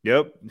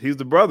 Yep, he's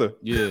the brother.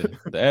 Yeah,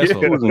 the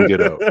asshole. He was in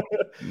Get Out.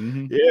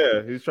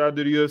 Yeah, he's trying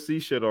to do the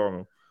UFC shit on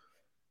him.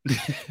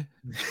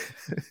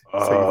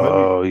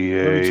 So let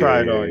me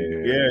try it on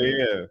you.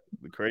 Yeah,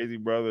 the crazy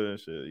brother and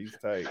shit. He's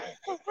tight.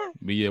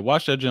 But yeah,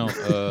 watch that jump.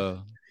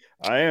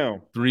 I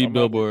am 3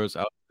 billboards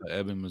out of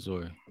Ebbing,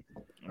 Missouri.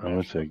 I'm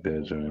gonna check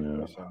that joint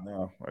out.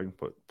 Now I can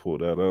pull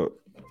that up.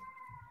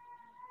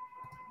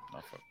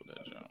 I fuck with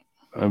that jump.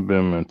 I've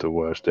been meant to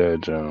watch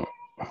that jump.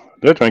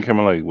 That joint came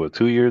out like what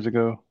 2 years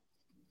ago?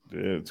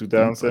 Yeah,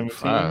 2017.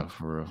 5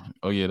 for real.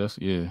 Oh yeah, that's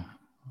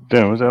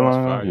Damn, was that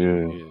long?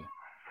 Yeah.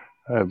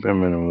 I have been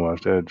meant to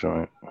watch that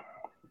joint.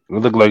 It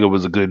looked like it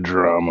was a good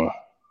drama.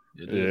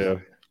 Yeah.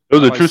 It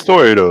was a true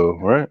story though,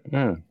 right?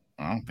 Yeah.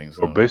 I don't think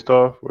so. Or based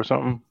off or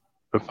something.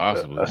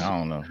 Possibly. I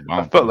don't know.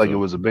 I felt like it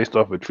was based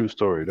off a true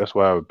story. That's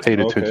why I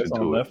paid attention it's on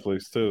to it.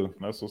 Netflix too.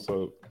 That's what's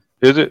up.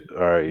 Is it? All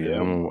right. Yeah.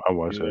 I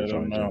watch that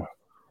joint. Now.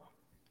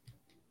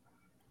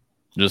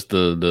 Just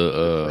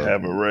the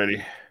have it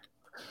ready.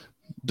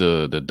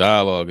 The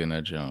dialogue in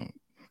that junk.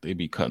 They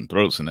be cutting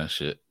throats in that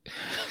shit.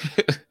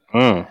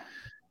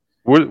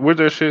 Where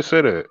that shit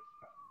set at?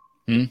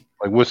 Like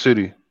what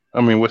city?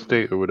 I mean, what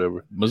state or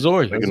whatever?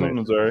 Missouri. Like in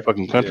Missouri.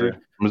 Fucking country? Yeah.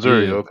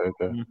 Missouri. Yeah. Okay.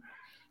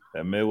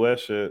 That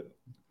Midwest shit.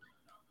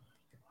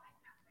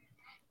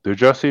 Did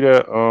y'all see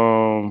that?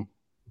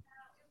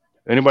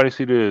 Anybody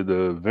see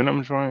the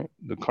Venom joint?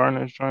 The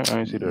Carnage joint? I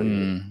ain't see that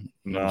yet.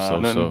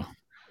 Nah.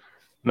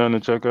 Nothing to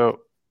check out.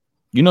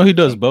 You know he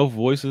does both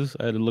voices.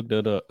 I had to look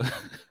that up.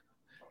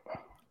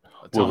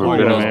 Tom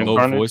Hardy does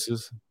both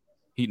voices.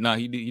 He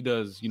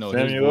does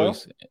his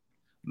voice.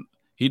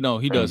 He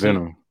does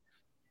Venom.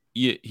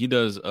 He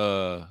does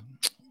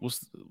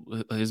what's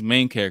his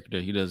main character?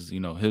 He does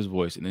his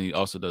voice, and then he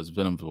also does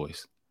Venom's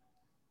voice.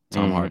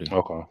 Tom Hardy.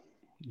 Okay.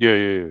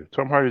 Yeah.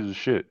 Tom Hardy's a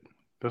shit.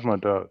 That's my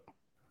dog.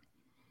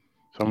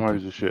 Tom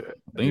Hardy's a shit.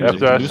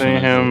 After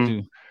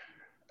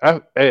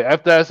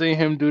I seen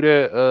him do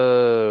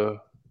that,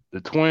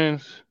 the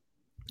twins.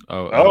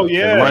 Oh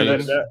yeah,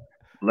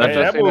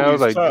 that movie I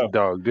was like, tough.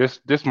 Dog, this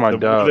my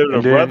dog.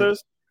 The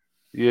brothers.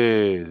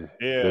 Yeah.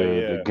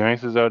 The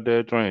gangsters out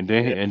there joint,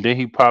 and then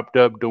he popped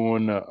up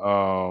doing the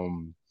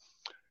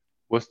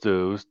what's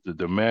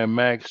the Mad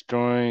Max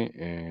joint,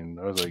 and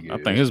I was like, I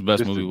think his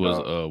best movie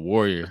was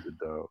Warrior.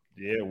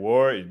 Yeah,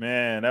 Warrior,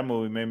 man, that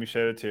movie made me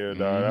shed a tear,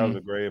 dog. That was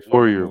a great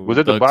Warrior. Movie. Was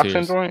it the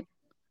boxing joint?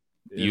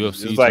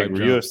 UFC. It's like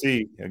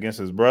UFC against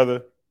his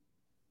brother.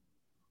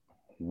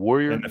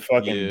 Warrior and the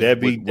fucking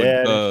deadbeat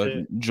dad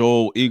and shit.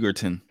 Joel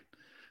Egerton.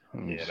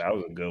 Yeah, that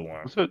was a good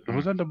one. Was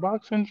that the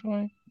boxing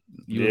joint?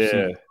 UFC.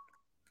 Yeah,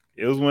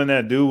 it was when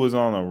that dude was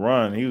on a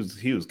run. He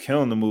was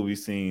killing the movie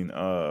scene.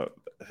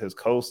 His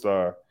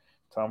co-star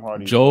Tom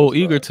Hardy. Joel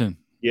Egerton.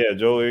 Yeah,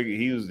 Joel.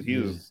 He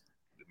was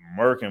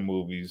murking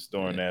movies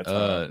during that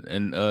time.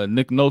 And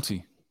Nick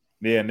Nolte.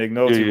 Yeah, Nick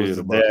Nolte was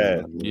the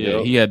dad.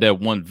 Yeah, he had that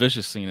one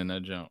vicious scene in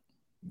that jump.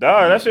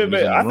 Dog, that shit.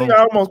 I think I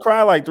almost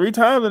cried like 3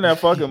 times in that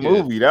fucking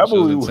movie. That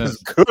movie was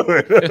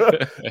good.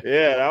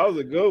 Yeah, that was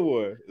a good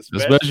one.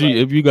 Especially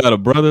if you got a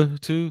brother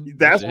too.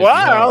 That's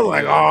why I was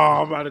like,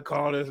 I'm about to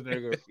call this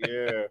nigga.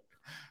 Yeah,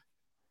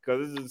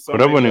 because this is so. But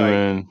that wasn't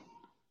even.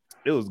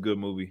 It was a good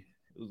movie.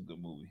 It was a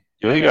good movie.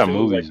 Yeah, he got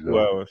movies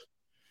though.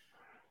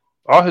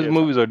 All his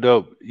movies are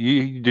dope.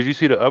 Did you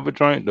see the other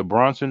joint, the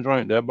Bronson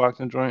joint, that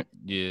boxing joint?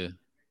 Yeah.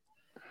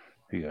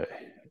 He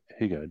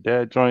got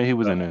that joint. He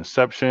was in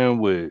Inception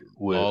with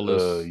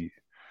he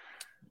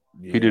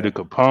did a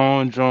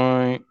Capone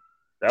joint.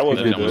 That was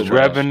he did the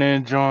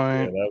Revenant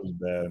joint. Yeah, that was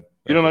bad.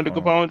 You don't like the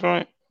Capone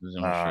joint?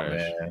 Nah,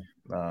 man.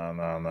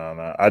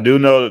 No. I do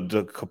know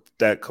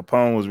that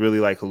Capone was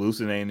really like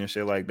hallucinating and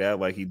shit like that,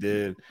 like he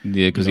did.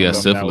 Yeah, because he had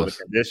syphilis.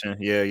 Condition.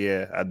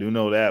 Yeah. I do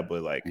know that,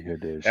 but like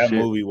that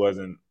movie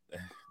wasn't.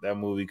 That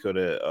movie could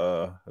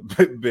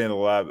have been a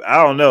lot.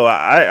 I don't know.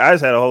 I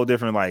just had a whole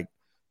different like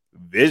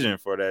vision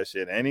for that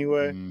shit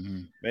anyway.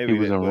 Mm-hmm. Maybe he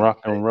was in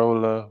Rock and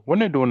Roller. When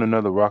they doing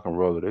another Rock and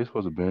Roller, they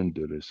supposed to been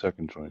do the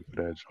second joint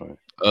for that joint.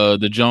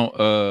 The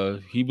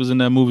joint. He was in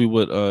that movie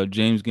with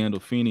James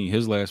Gandolfini.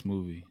 His last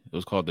movie. It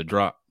was called The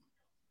Drop.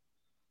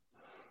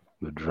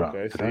 The Drop.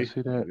 Okay, Did I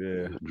see that?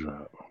 Yeah. The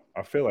Drop.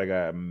 I feel like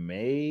I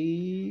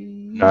may.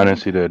 No, I didn't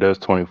see that. That's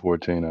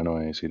 2014. I know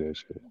I ain't see that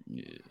shit.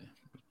 Yeah,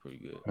 it's pretty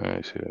good. I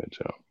ain't see that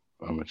joint.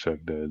 I'm gonna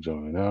check that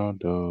joint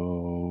out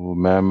though.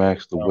 Mad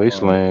Max: The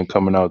Wasteland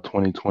coming out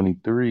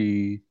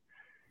 2023.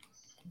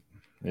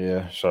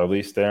 Yeah,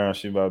 Charlize Theron,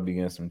 she about to be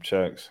getting some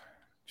checks.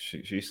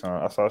 She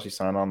signed. I saw she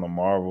signed on the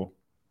Marvel.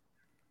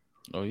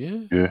 Oh yeah.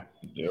 Yeah.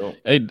 Yep.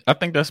 Hey, I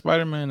think that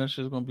Spider-Man, that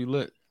shit's gonna be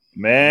lit.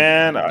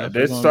 Man,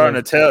 they're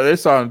starting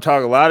to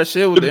talk a lot of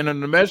shit with the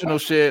interdimensional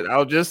shit.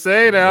 I'll just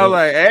say that. I was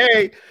like,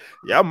 hey,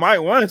 y'all might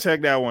want to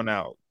check that one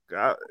out.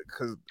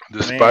 Because the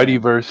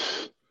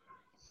Spideyverse.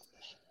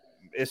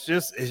 It's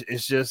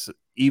just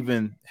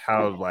even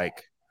how,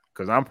 like,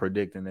 because I'm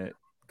predicting it,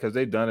 because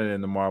they've done it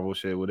in the Marvel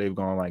shit where they've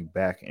gone like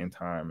back in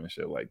time and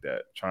shit like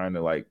that, trying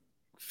to like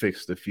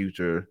fix the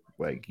future,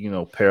 like, you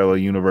know, parallel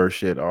universe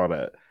shit, all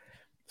that,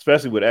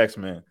 especially with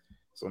X-Men.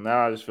 So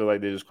now I just feel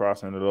like they're just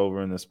crossing it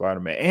over in the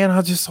Spider-Man. And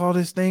I just saw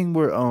this thing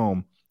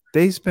where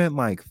they spent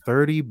like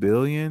 $30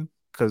 billion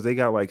because they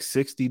got like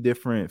 60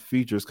 different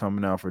features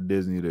coming out for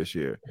Disney this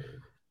year.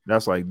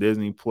 That's like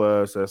Disney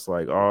Plus. That's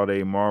like all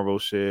day Marvel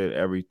shit,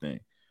 everything.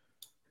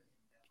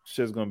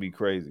 Shit's gonna be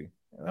crazy.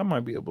 I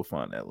might be able to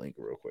find that link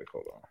real quick.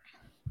 Hold on.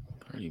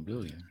 $30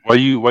 billion. While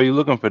you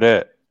looking for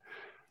that,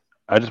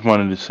 I just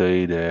wanted to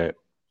say that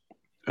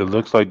it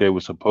looks like they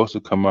were supposed to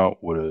come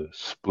out with a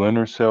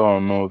Splinter Cell. I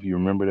don't know if you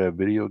remember that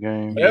video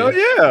game. Hell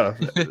yeah.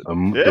 The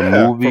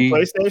movie. For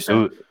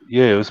PlayStation.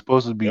 It was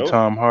supposed to be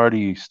Tom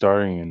Hardy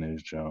starring in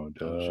this joint.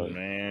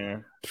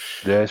 Man.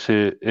 That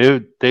shit.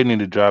 They need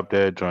to drop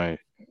that joint.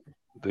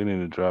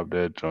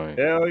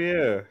 Hell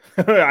yeah.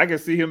 I can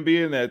see him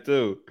being that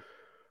too.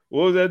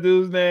 What was that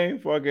dude's name?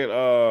 Fucking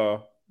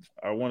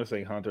I want to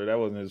say Hunter. That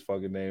wasn't his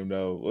fucking name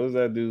though. What was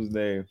that dude's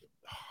name?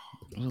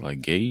 Was it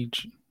like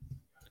Gage?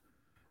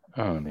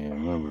 I don't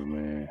even remember,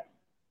 man.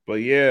 But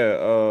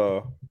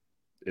yeah,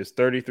 it's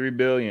 $33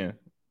 billion.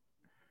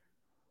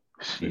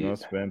 They're gonna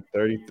spend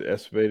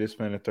estimated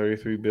spending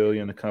 $33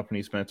 billion. The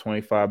company spent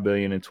 $25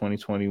 billion in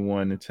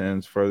 2021.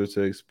 Intends further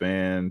to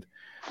expand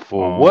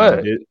for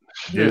what?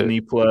 Disney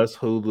Plus,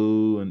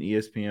 Hulu, and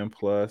ESPN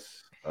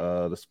Plus.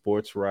 The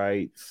sports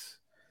rights.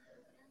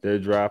 They're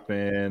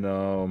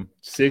dropping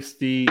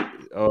 60.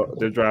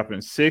 They're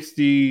dropping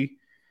 60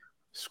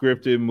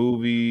 scripted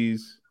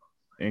movies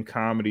and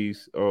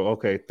comedies.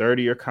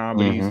 30 are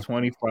comedies,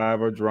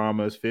 25 are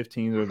dramas,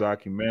 15 are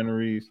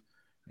documentaries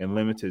and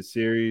limited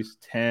series,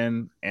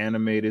 10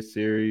 animated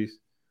series.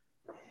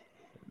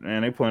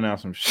 Man, they putting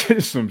out some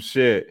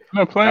shit.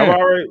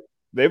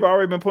 They've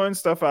already been putting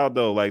stuff out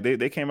though. Like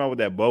they came out with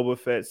that Boba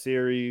Fett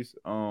series.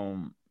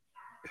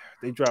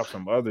 They dropped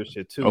some other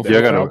shit too. Okay,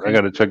 I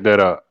gotta check that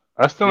out.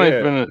 I still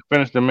ain't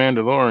finished the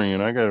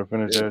Mandalorian. I gotta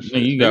finish that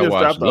shit. You gotta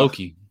watch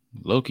Loki.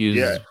 Loki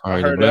is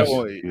probably the best.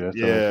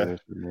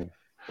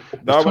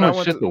 There's too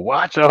much shit to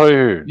watch out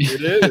here.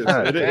 It is.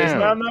 It's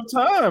not enough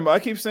time. I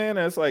keep saying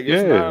that. It's like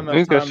it's not enough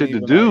time. Got shit to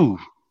do.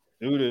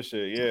 Do this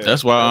shit. Yeah.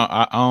 That's why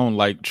I don't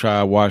like try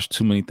to watch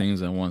too many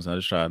things at once. I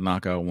just try to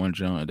knock out one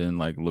jump and then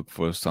like look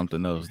for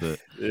something else that.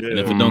 And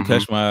if it don't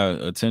catch my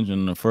attention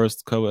in the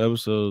first couple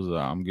episodes,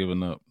 I'm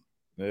giving up.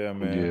 Yeah,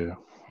 man. Yeah.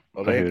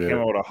 Well, they came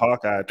out with a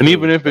Hawkeye. And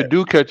even if it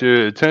do catch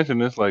your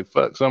attention, it's like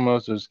fuck. Something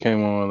else just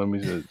came on. Let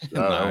me see.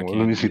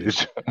 Let me see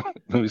this.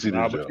 Let me see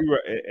this. But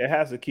it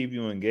has to keep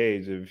you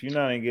engaged. If you're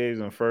not engaged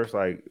in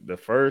the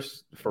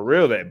first for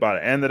real, that by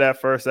the end of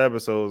that first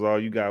episode is all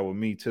you got with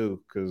me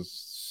too.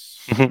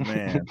 Because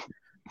man,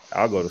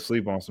 I'll go to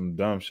sleep on some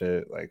dumb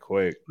shit like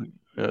quick.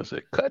 I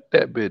say, cut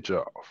that bitch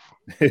off.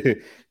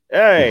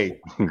 Hey,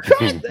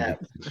 cut that.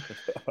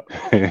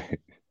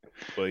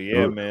 But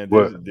yeah, man,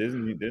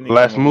 Disney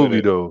last movie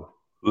though.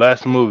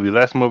 Last movie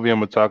I'm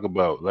gonna talk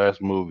about.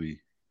 Last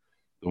movie.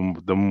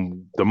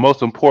 The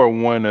most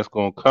important one that's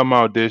gonna come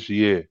out this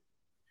year.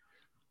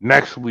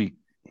 Next week.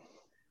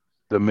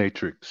 The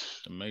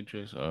Matrix. The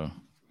Matrix.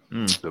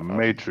 The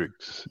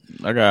Matrix.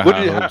 I got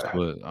high hopes,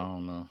 but I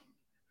don't know.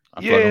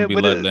 I feel like I'm gonna be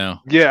let down.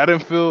 Yeah, I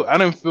didn't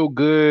feel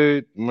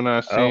good when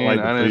I seen.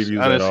 I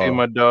didn't see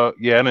my dog.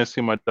 Yeah, I didn't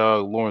see my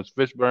dog Lawrence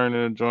Fishburne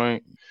in the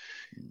joint.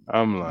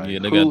 I'm like,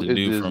 they got the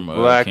dude from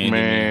black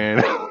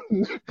man.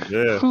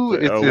 Who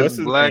is this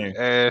black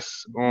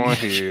ass on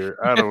here?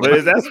 I don't know.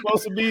 Is that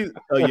supposed to be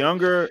a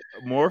younger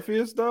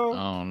Morpheus though?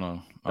 I don't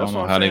know. I don't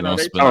know how they gonna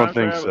spell. I don't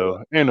think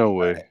so. Ain't no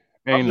way.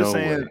 I'm just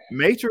saying,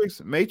 Matrix.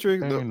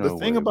 The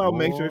thing about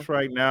Matrix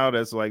right now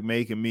that's like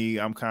making me,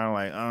 I'm kind of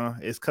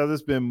like, it's because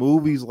it's been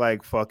movies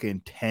like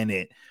fucking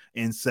Tenet,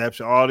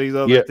 Inception, all these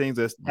other things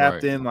that's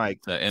tapped in like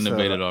that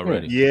innovated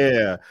already.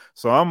 Yeah.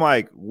 So I'm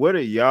like, what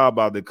are y'all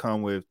about to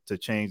come with to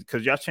change?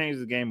 Because y'all changed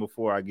the game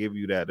before. I give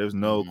you that. There's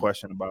no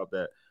question about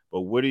that.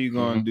 But what are you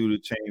going to do to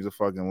change the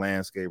fucking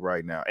landscape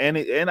right now?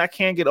 And I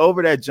can't get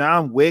over that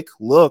John Wick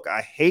look.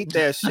 I hate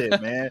that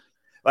shit, man.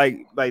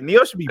 Like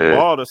Neo should be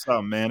bald or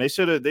something, man. They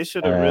should have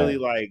really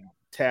like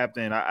tapped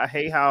in. I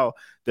hate how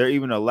they're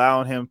even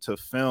allowing him to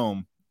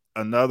film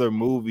another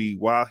movie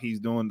while he's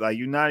doing, like,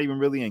 you're not even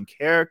really in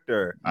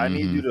character. I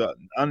need you to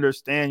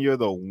understand you're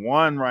the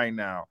one right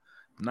now.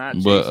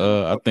 Not but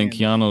I think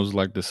Keanu's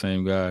like the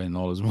same guy in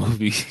all his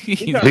movies.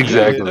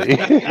 Exactly.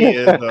 He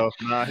is though.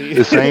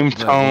 The same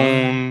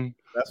tone.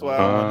 That's why I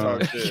don't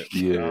want to talk shit.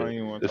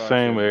 Yeah, the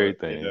same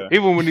everything. Yeah.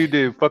 Even when he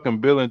did fucking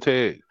Bill and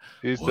Ted,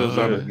 he still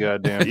sounded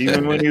goddamn.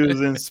 Even when he was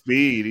in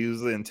Speed, he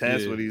was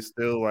intense, but he's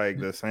still like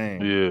the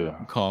same.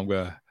 Yeah, calm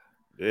guy.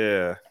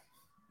 Yeah.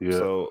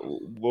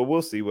 So,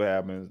 we'll see what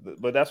happens.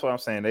 But that's what I'm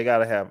saying. They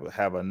gotta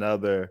have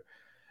another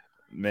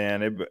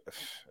man,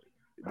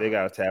 they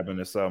gotta tap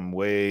into something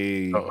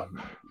way.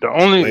 The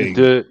only way.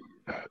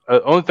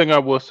 the only thing I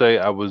will say,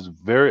 I was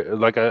very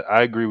like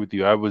I agree with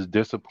you. I was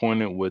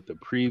disappointed with the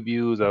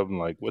previews. I'm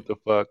like, what the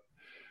fuck?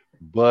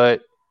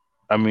 But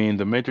I mean,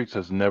 The Matrix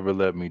has never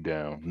let me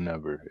down.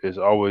 Never. It's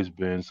always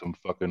been some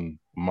fucking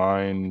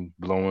mind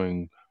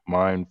blowing,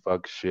 mind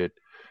fuck shit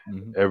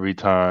every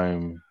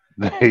time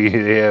they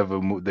have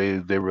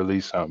they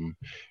release something,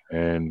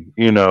 and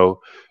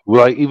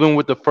like even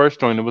with the first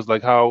joint, it was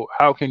like how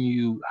can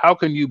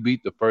you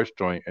beat the first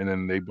joint, and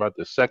then they brought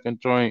the second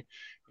joint,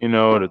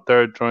 the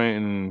third joint,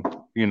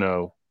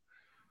 and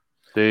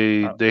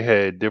they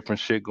had different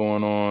shit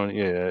going on.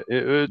 Yeah,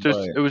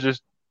 it was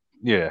just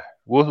yeah.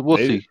 We'll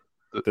see.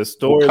 The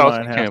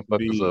storyline has can't to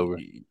fuck us over.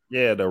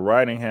 Yeah, the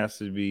writing has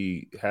to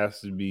be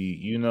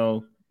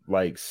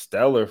like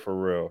stellar for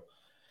real.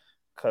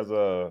 Cause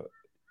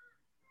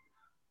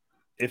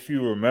if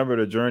you remember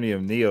the journey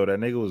of Neo, that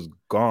nigga was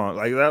gone.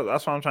 Like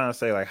that's what I'm trying to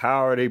say. Like,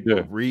 how are they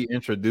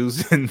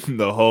reintroducing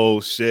the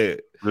whole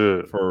shit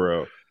for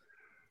real?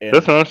 And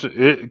that's what I'm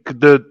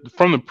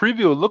from the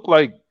preview, it looked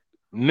like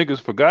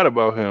niggas forgot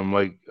about him.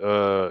 Like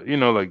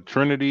like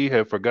Trinity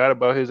had forgot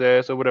about his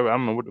ass or whatever. I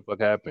don't know what the fuck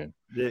happened.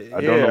 Yeah,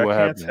 I don't know what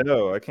happened.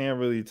 I can't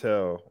really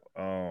tell.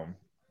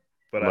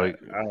 But like,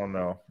 I don't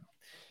know.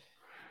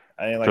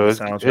 I ain't like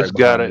the soundtrack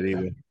behind it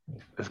either.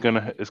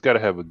 It's gotta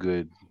have a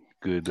good.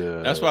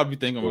 That's what I be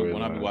thinking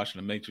when I be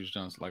watching the Matrix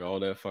jumps, like all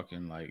that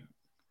fucking like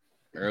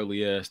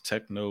early ass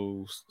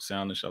techno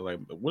sound and shit. Like,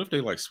 what if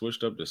they like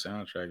switched up the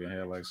soundtrack and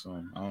had like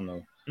some, I don't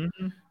know,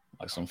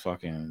 like some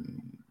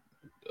fucking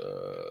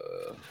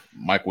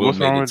Mike Will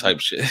made it type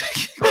shit.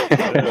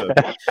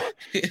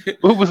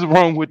 What was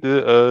wrong with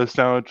the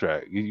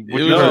soundtrack?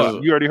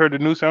 You already heard the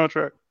new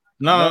soundtrack?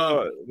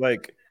 No,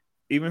 like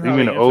even how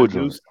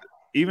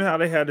even how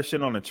they had the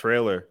shit on the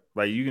trailer.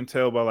 Like you can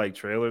tell by like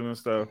trailers and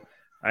stuff.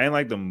 I ain't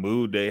like the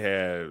mood they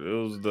had.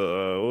 It was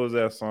the what was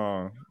that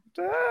song?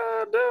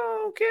 I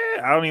don't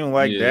care. I don't even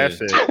like that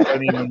shit. I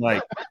didn't even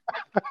like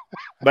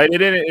it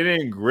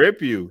didn't grip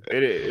you.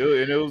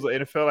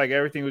 It felt like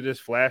everything was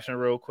just flashing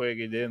real quick.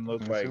 It didn't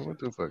look like what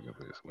the fuck is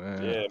this,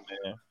 man? Yeah,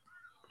 man.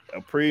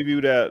 A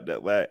preview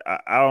that like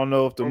I don't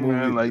know if the movie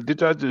man, like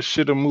did y'all just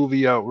shit a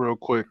movie out real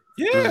quick?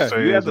 Yeah,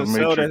 you have to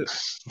sell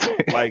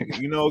that like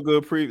a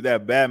good preview,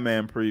 that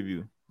Batman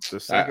preview. The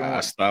second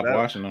I stopped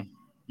watching them.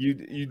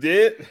 You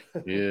did?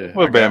 Yeah.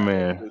 What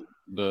Batman?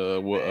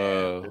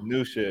 The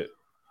new shit.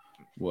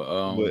 With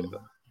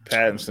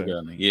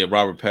Pattinson. Yeah,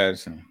 Robert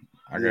Pattinson.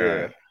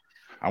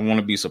 I want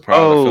to be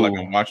surprised. I feel like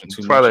I'm watching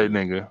too Twilight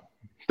much. Nigga.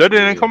 That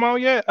didn't come out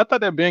yet? I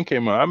thought that Ben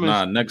came out.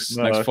 Next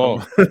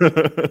fall.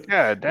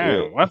 God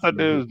damn. I thought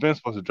that was Ben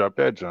supposed to drop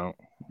that jump.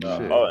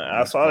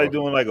 I saw they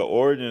doing like an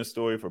origin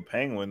story for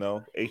Penguin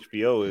though.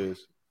 HBO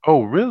is.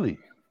 Oh, really?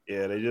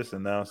 Yeah, they just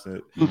announced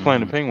it. Who's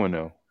playing the Penguin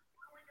though?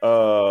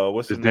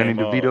 What's his Danny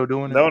name? DeVito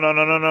doing it? No.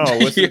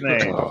 What's his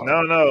name?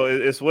 No.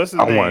 It's what's his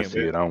name? I want to see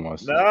it. I don't want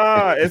to see it.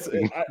 Nah, it's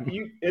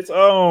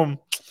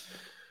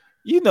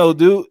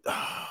dude.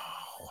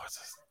 What's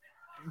this?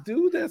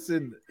 Dude, that's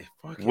in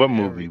what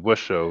movie? What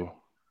show?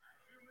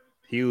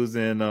 He was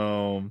in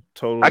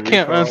Total. I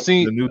can't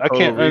unsee. I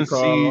can't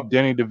Recall. unsee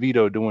Danny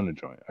DeVito doing the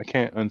joint. I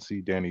can't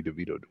unsee Danny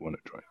DeVito doing the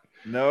joint.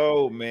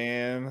 No,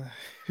 man.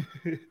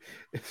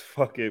 It's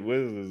fucking. What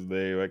is his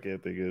name? I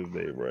can't think of his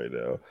name right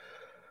now.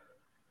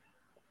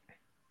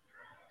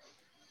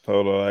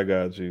 Hold on, I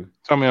got you.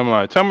 Tell me I'm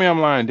lying.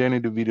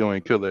 Danny DeVito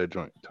ain't killed that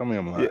joint. Tell me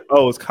I'm lying. Yeah.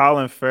 It's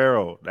Colin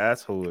Farrell.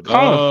 That's who it is.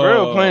 Colin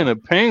Farrell playing a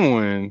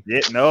penguin.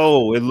 Yeah,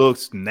 no, it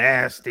looks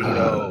nasty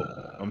though.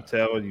 I'm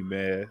telling you,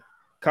 man.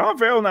 Colin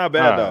Farrell not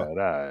bad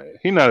though.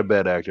 He's not a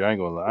bad actor. I ain't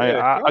gonna lie.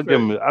 I'll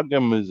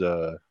give him his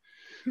a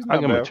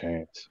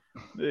chance.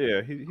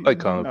 Yeah, he like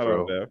Colin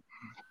Farrell.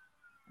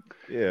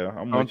 Yeah,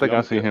 I don't think I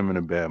see him in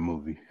a bad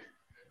movie.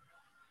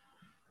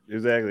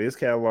 Exactly, his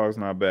catalog's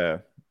not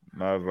bad.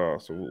 Not at all.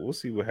 So we'll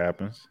see what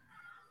happens.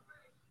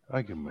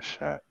 I give him a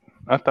shot.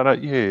 I thought I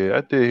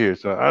did hear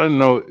so. I didn't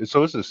know.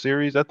 So it's a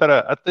series. I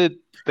did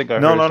think I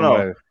heard somebody.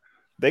 No.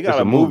 They got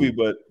a movie,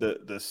 but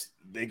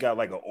they got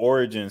like an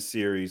origin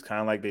series,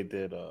 kind of like they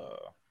did.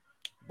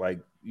 Like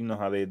you know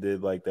how they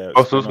did like that.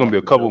 Oh, so it's gonna be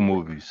a couple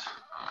movies.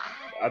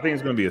 I think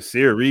it's gonna be a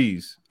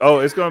series. Oh,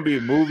 it's gonna be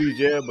movies,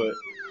 yeah, but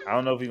I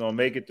don't know if he's gonna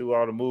make it through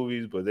all the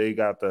movies. But they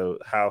got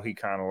how he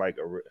kind of like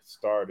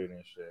started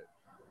and shit.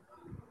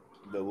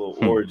 The little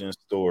origin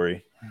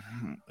story,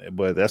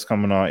 but that's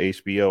coming on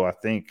HBO. I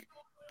think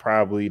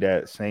probably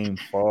that same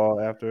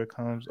fall after it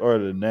comes, or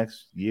the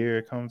next year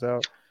it comes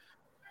out.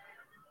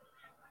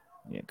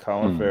 Yeah,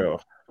 Colin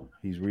Farrell,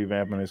 he's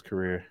revamping his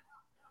career.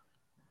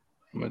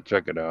 I'm gonna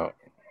check it out.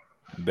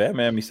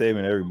 Batman be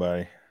saving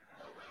everybody.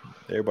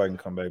 Everybody can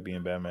come back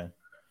being Batman.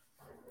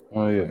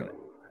 Oh yeah,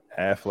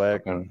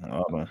 Affleck.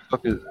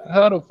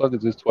 How the fuck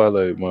is this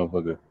Twilight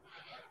motherfucker?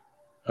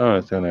 I don't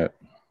understand that.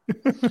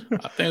 I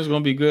think it's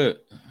gonna be good.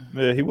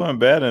 Yeah, he wasn't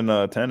bad in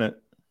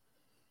Tenet.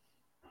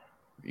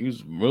 He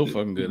was real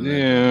fucking good.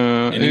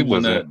 Yeah, and he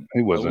wasn't.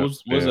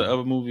 What's the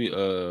other movie?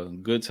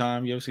 Good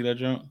Time. You ever see that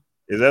jump?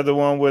 Is that the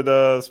one with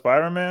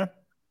Spider-Man?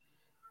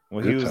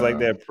 When he Good was like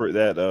time.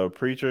 that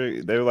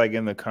preacher, they were like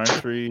in the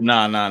country.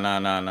 Nah. I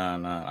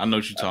know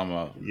what you're talking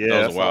about. That Yeah,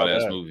 was I a saw wild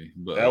ass that. movie,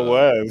 but That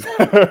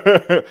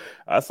was.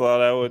 I saw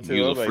that one he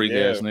too. I was was a like, freak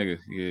ass damn. nigga.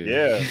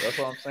 Yeah, that's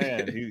what I'm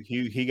saying.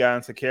 He got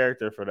into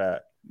character for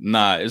that.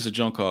 Nah, it's a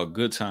joint called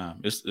Good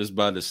Time. It's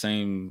by the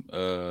same.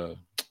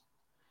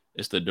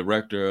 It's the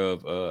director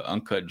of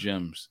Uncut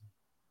Gems.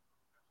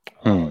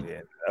 Oh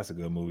yeah, that's a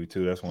good movie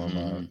too. That's one of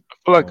mine. I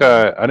feel like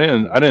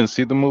I didn't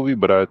see the movie,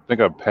 but I think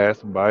I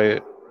passed by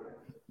it.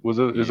 Is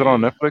it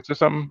on Yeah, Netflix or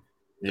something?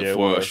 Yeah, it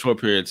for a was.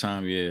 short period of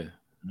time. Yeah, It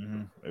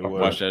Okay. watch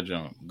was. that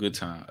jump. Good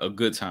time, a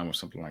good time, or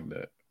something like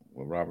that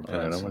with Robert All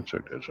right, I'm Pattinson. gonna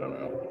check that shit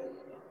out.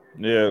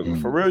 Yeah,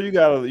 for real, you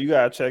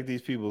gotta check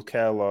these people's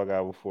catalog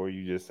out before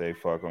you just say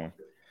fuck them.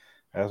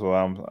 That's what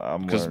I'm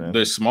Because learning.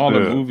 the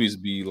smaller Yeah. movies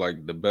be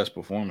like the best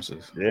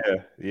performances.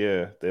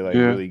 Yeah, they like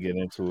Yeah. really get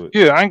into it.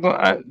 Yeah,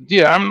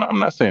 I'm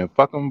not saying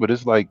fuck them, but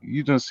it's like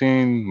you just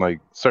seen like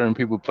certain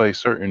people play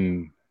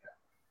certain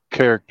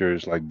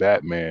characters like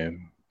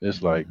Batman.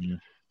 It's like Mhm.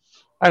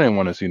 I didn't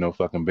want to see no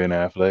fucking Ben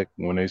Affleck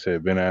when they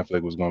said Ben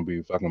Affleck was gonna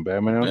be fucking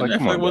Batman. I was Ben like,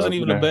 come Affleck on, wasn't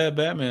dog. even a bad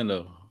Batman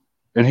though.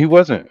 And he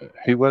wasn't.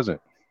 He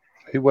wasn't.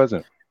 He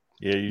wasn't.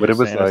 Yeah, you're But it just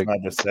was saying it's like,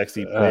 not the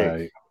sexy pick. uh,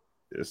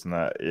 It's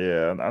not.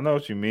 Yeah, I know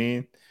what you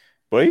mean,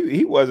 but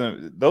he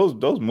wasn't.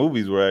 Those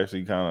movies were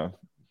actually kind of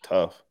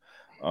tough.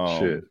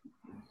 shit.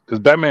 Because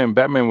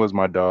Batman was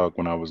my dog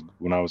when I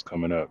was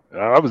coming up.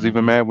 I was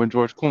even mad when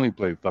George Clooney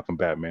played fucking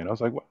Batman. I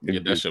was like, why Yeah,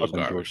 didn't that get shit was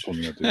fucking George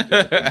garbage. Clooney out this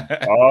damn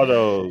thing? All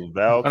those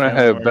Val And I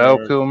had Val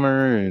Kilmer,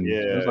 Kilmer, and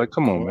it was yeah, like,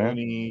 come on, man.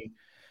 Clooney,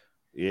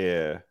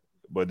 yeah.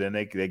 But then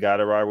they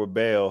got it right with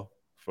Bale.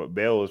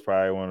 Bale was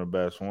probably one of the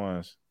best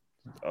ones.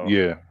 Oh,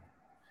 Yeah.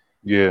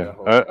 that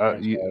whole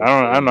franchise is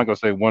I'm not crazy. gonna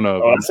say one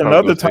of. Oh, I'm that's probably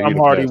another gonna say he Tom the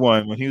Hardy best.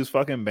 one when he was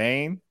fucking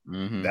Bane.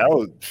 Mm-hmm. That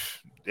was,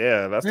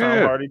 yeah, that's Tom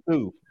Yeah, Hardy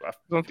too. that's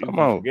what I'm talking You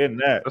about. forgetting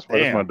that? That's why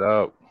that's my Damn.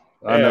 dog.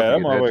 I'll Yeah, never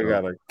that forget that motherfucker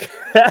joint.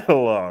 got a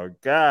catalog.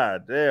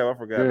 God damn, I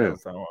forgot that Yeah,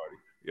 was Tom Hardy.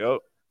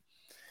 Yup.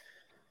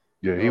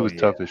 yeah, he Oh was yeah,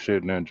 tough as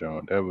shit in that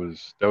joint. That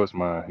was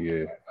my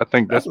I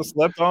think that's that's. a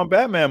slept on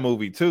Batman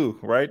movie too,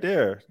 right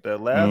there.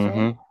 That last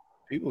one, Mm-hmm.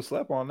 people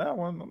slept on that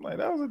one. I'm like,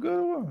 that was a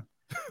good one.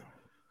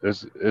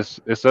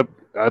 It's up.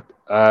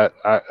 I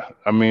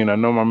mean, I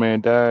know my man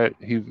died.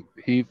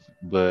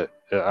 But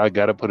I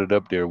gotta put it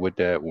up there with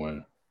that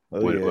one. Oh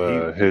With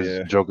yeah, his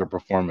Joker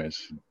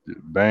performance,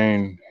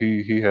 Bane.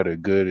 He had a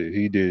good.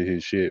 He did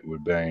his shit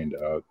with Bane.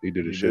 Dog. He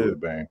did his he shit did,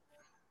 with Bane.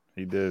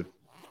 he did.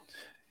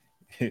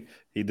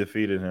 He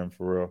defeated him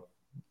for real.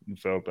 He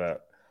felt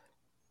that.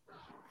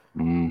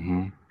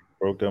 Mm-hmm.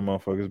 Broke that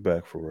motherfucker's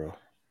back for real.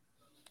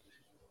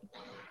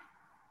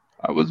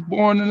 I was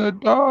born in the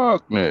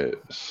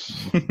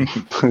darkness.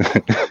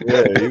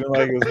 Yeah, even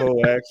like his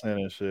whole accent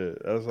and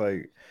shit. That's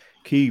like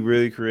Key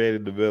really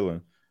created the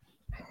villain.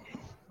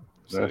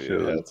 So That shit yeah,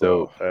 was hats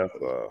dope. off. Hats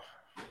off.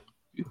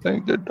 You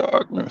think the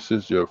darkness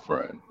is your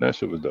friend? That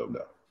shit was dope,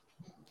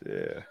 though.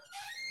 Yeah.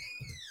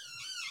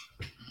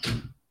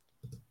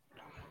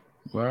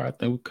 Well, I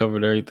think we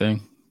covered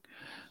everything.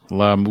 A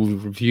lot of movie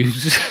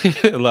reviews,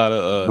 a lot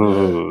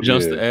of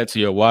jumps to add to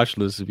your watch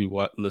list if you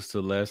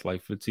listen to the last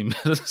like 15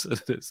 minutes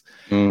of this.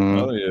 Mm-hmm.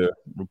 Oh yeah.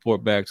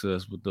 Report back to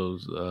us with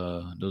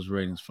those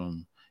ratings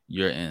from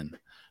your end.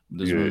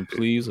 This room,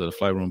 please, or the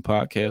Flight Room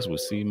Podcast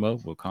with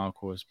CMO with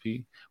Concourse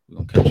P. We're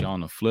gonna catch y'all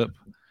on the flip.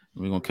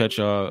 We're gonna catch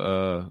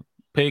y'all.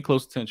 Pay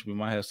close attention. We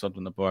might have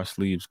something up our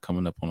sleeves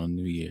coming up on a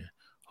new year.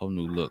 Whole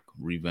new look,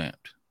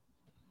 revamped.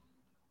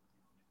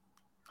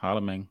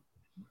 Holla, man.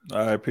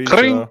 All right, peace,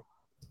 y'all.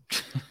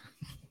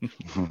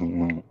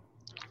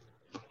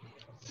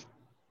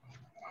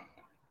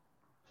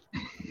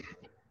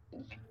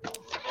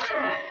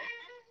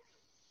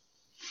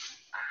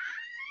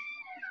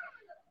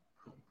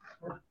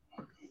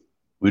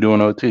 We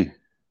doing OT.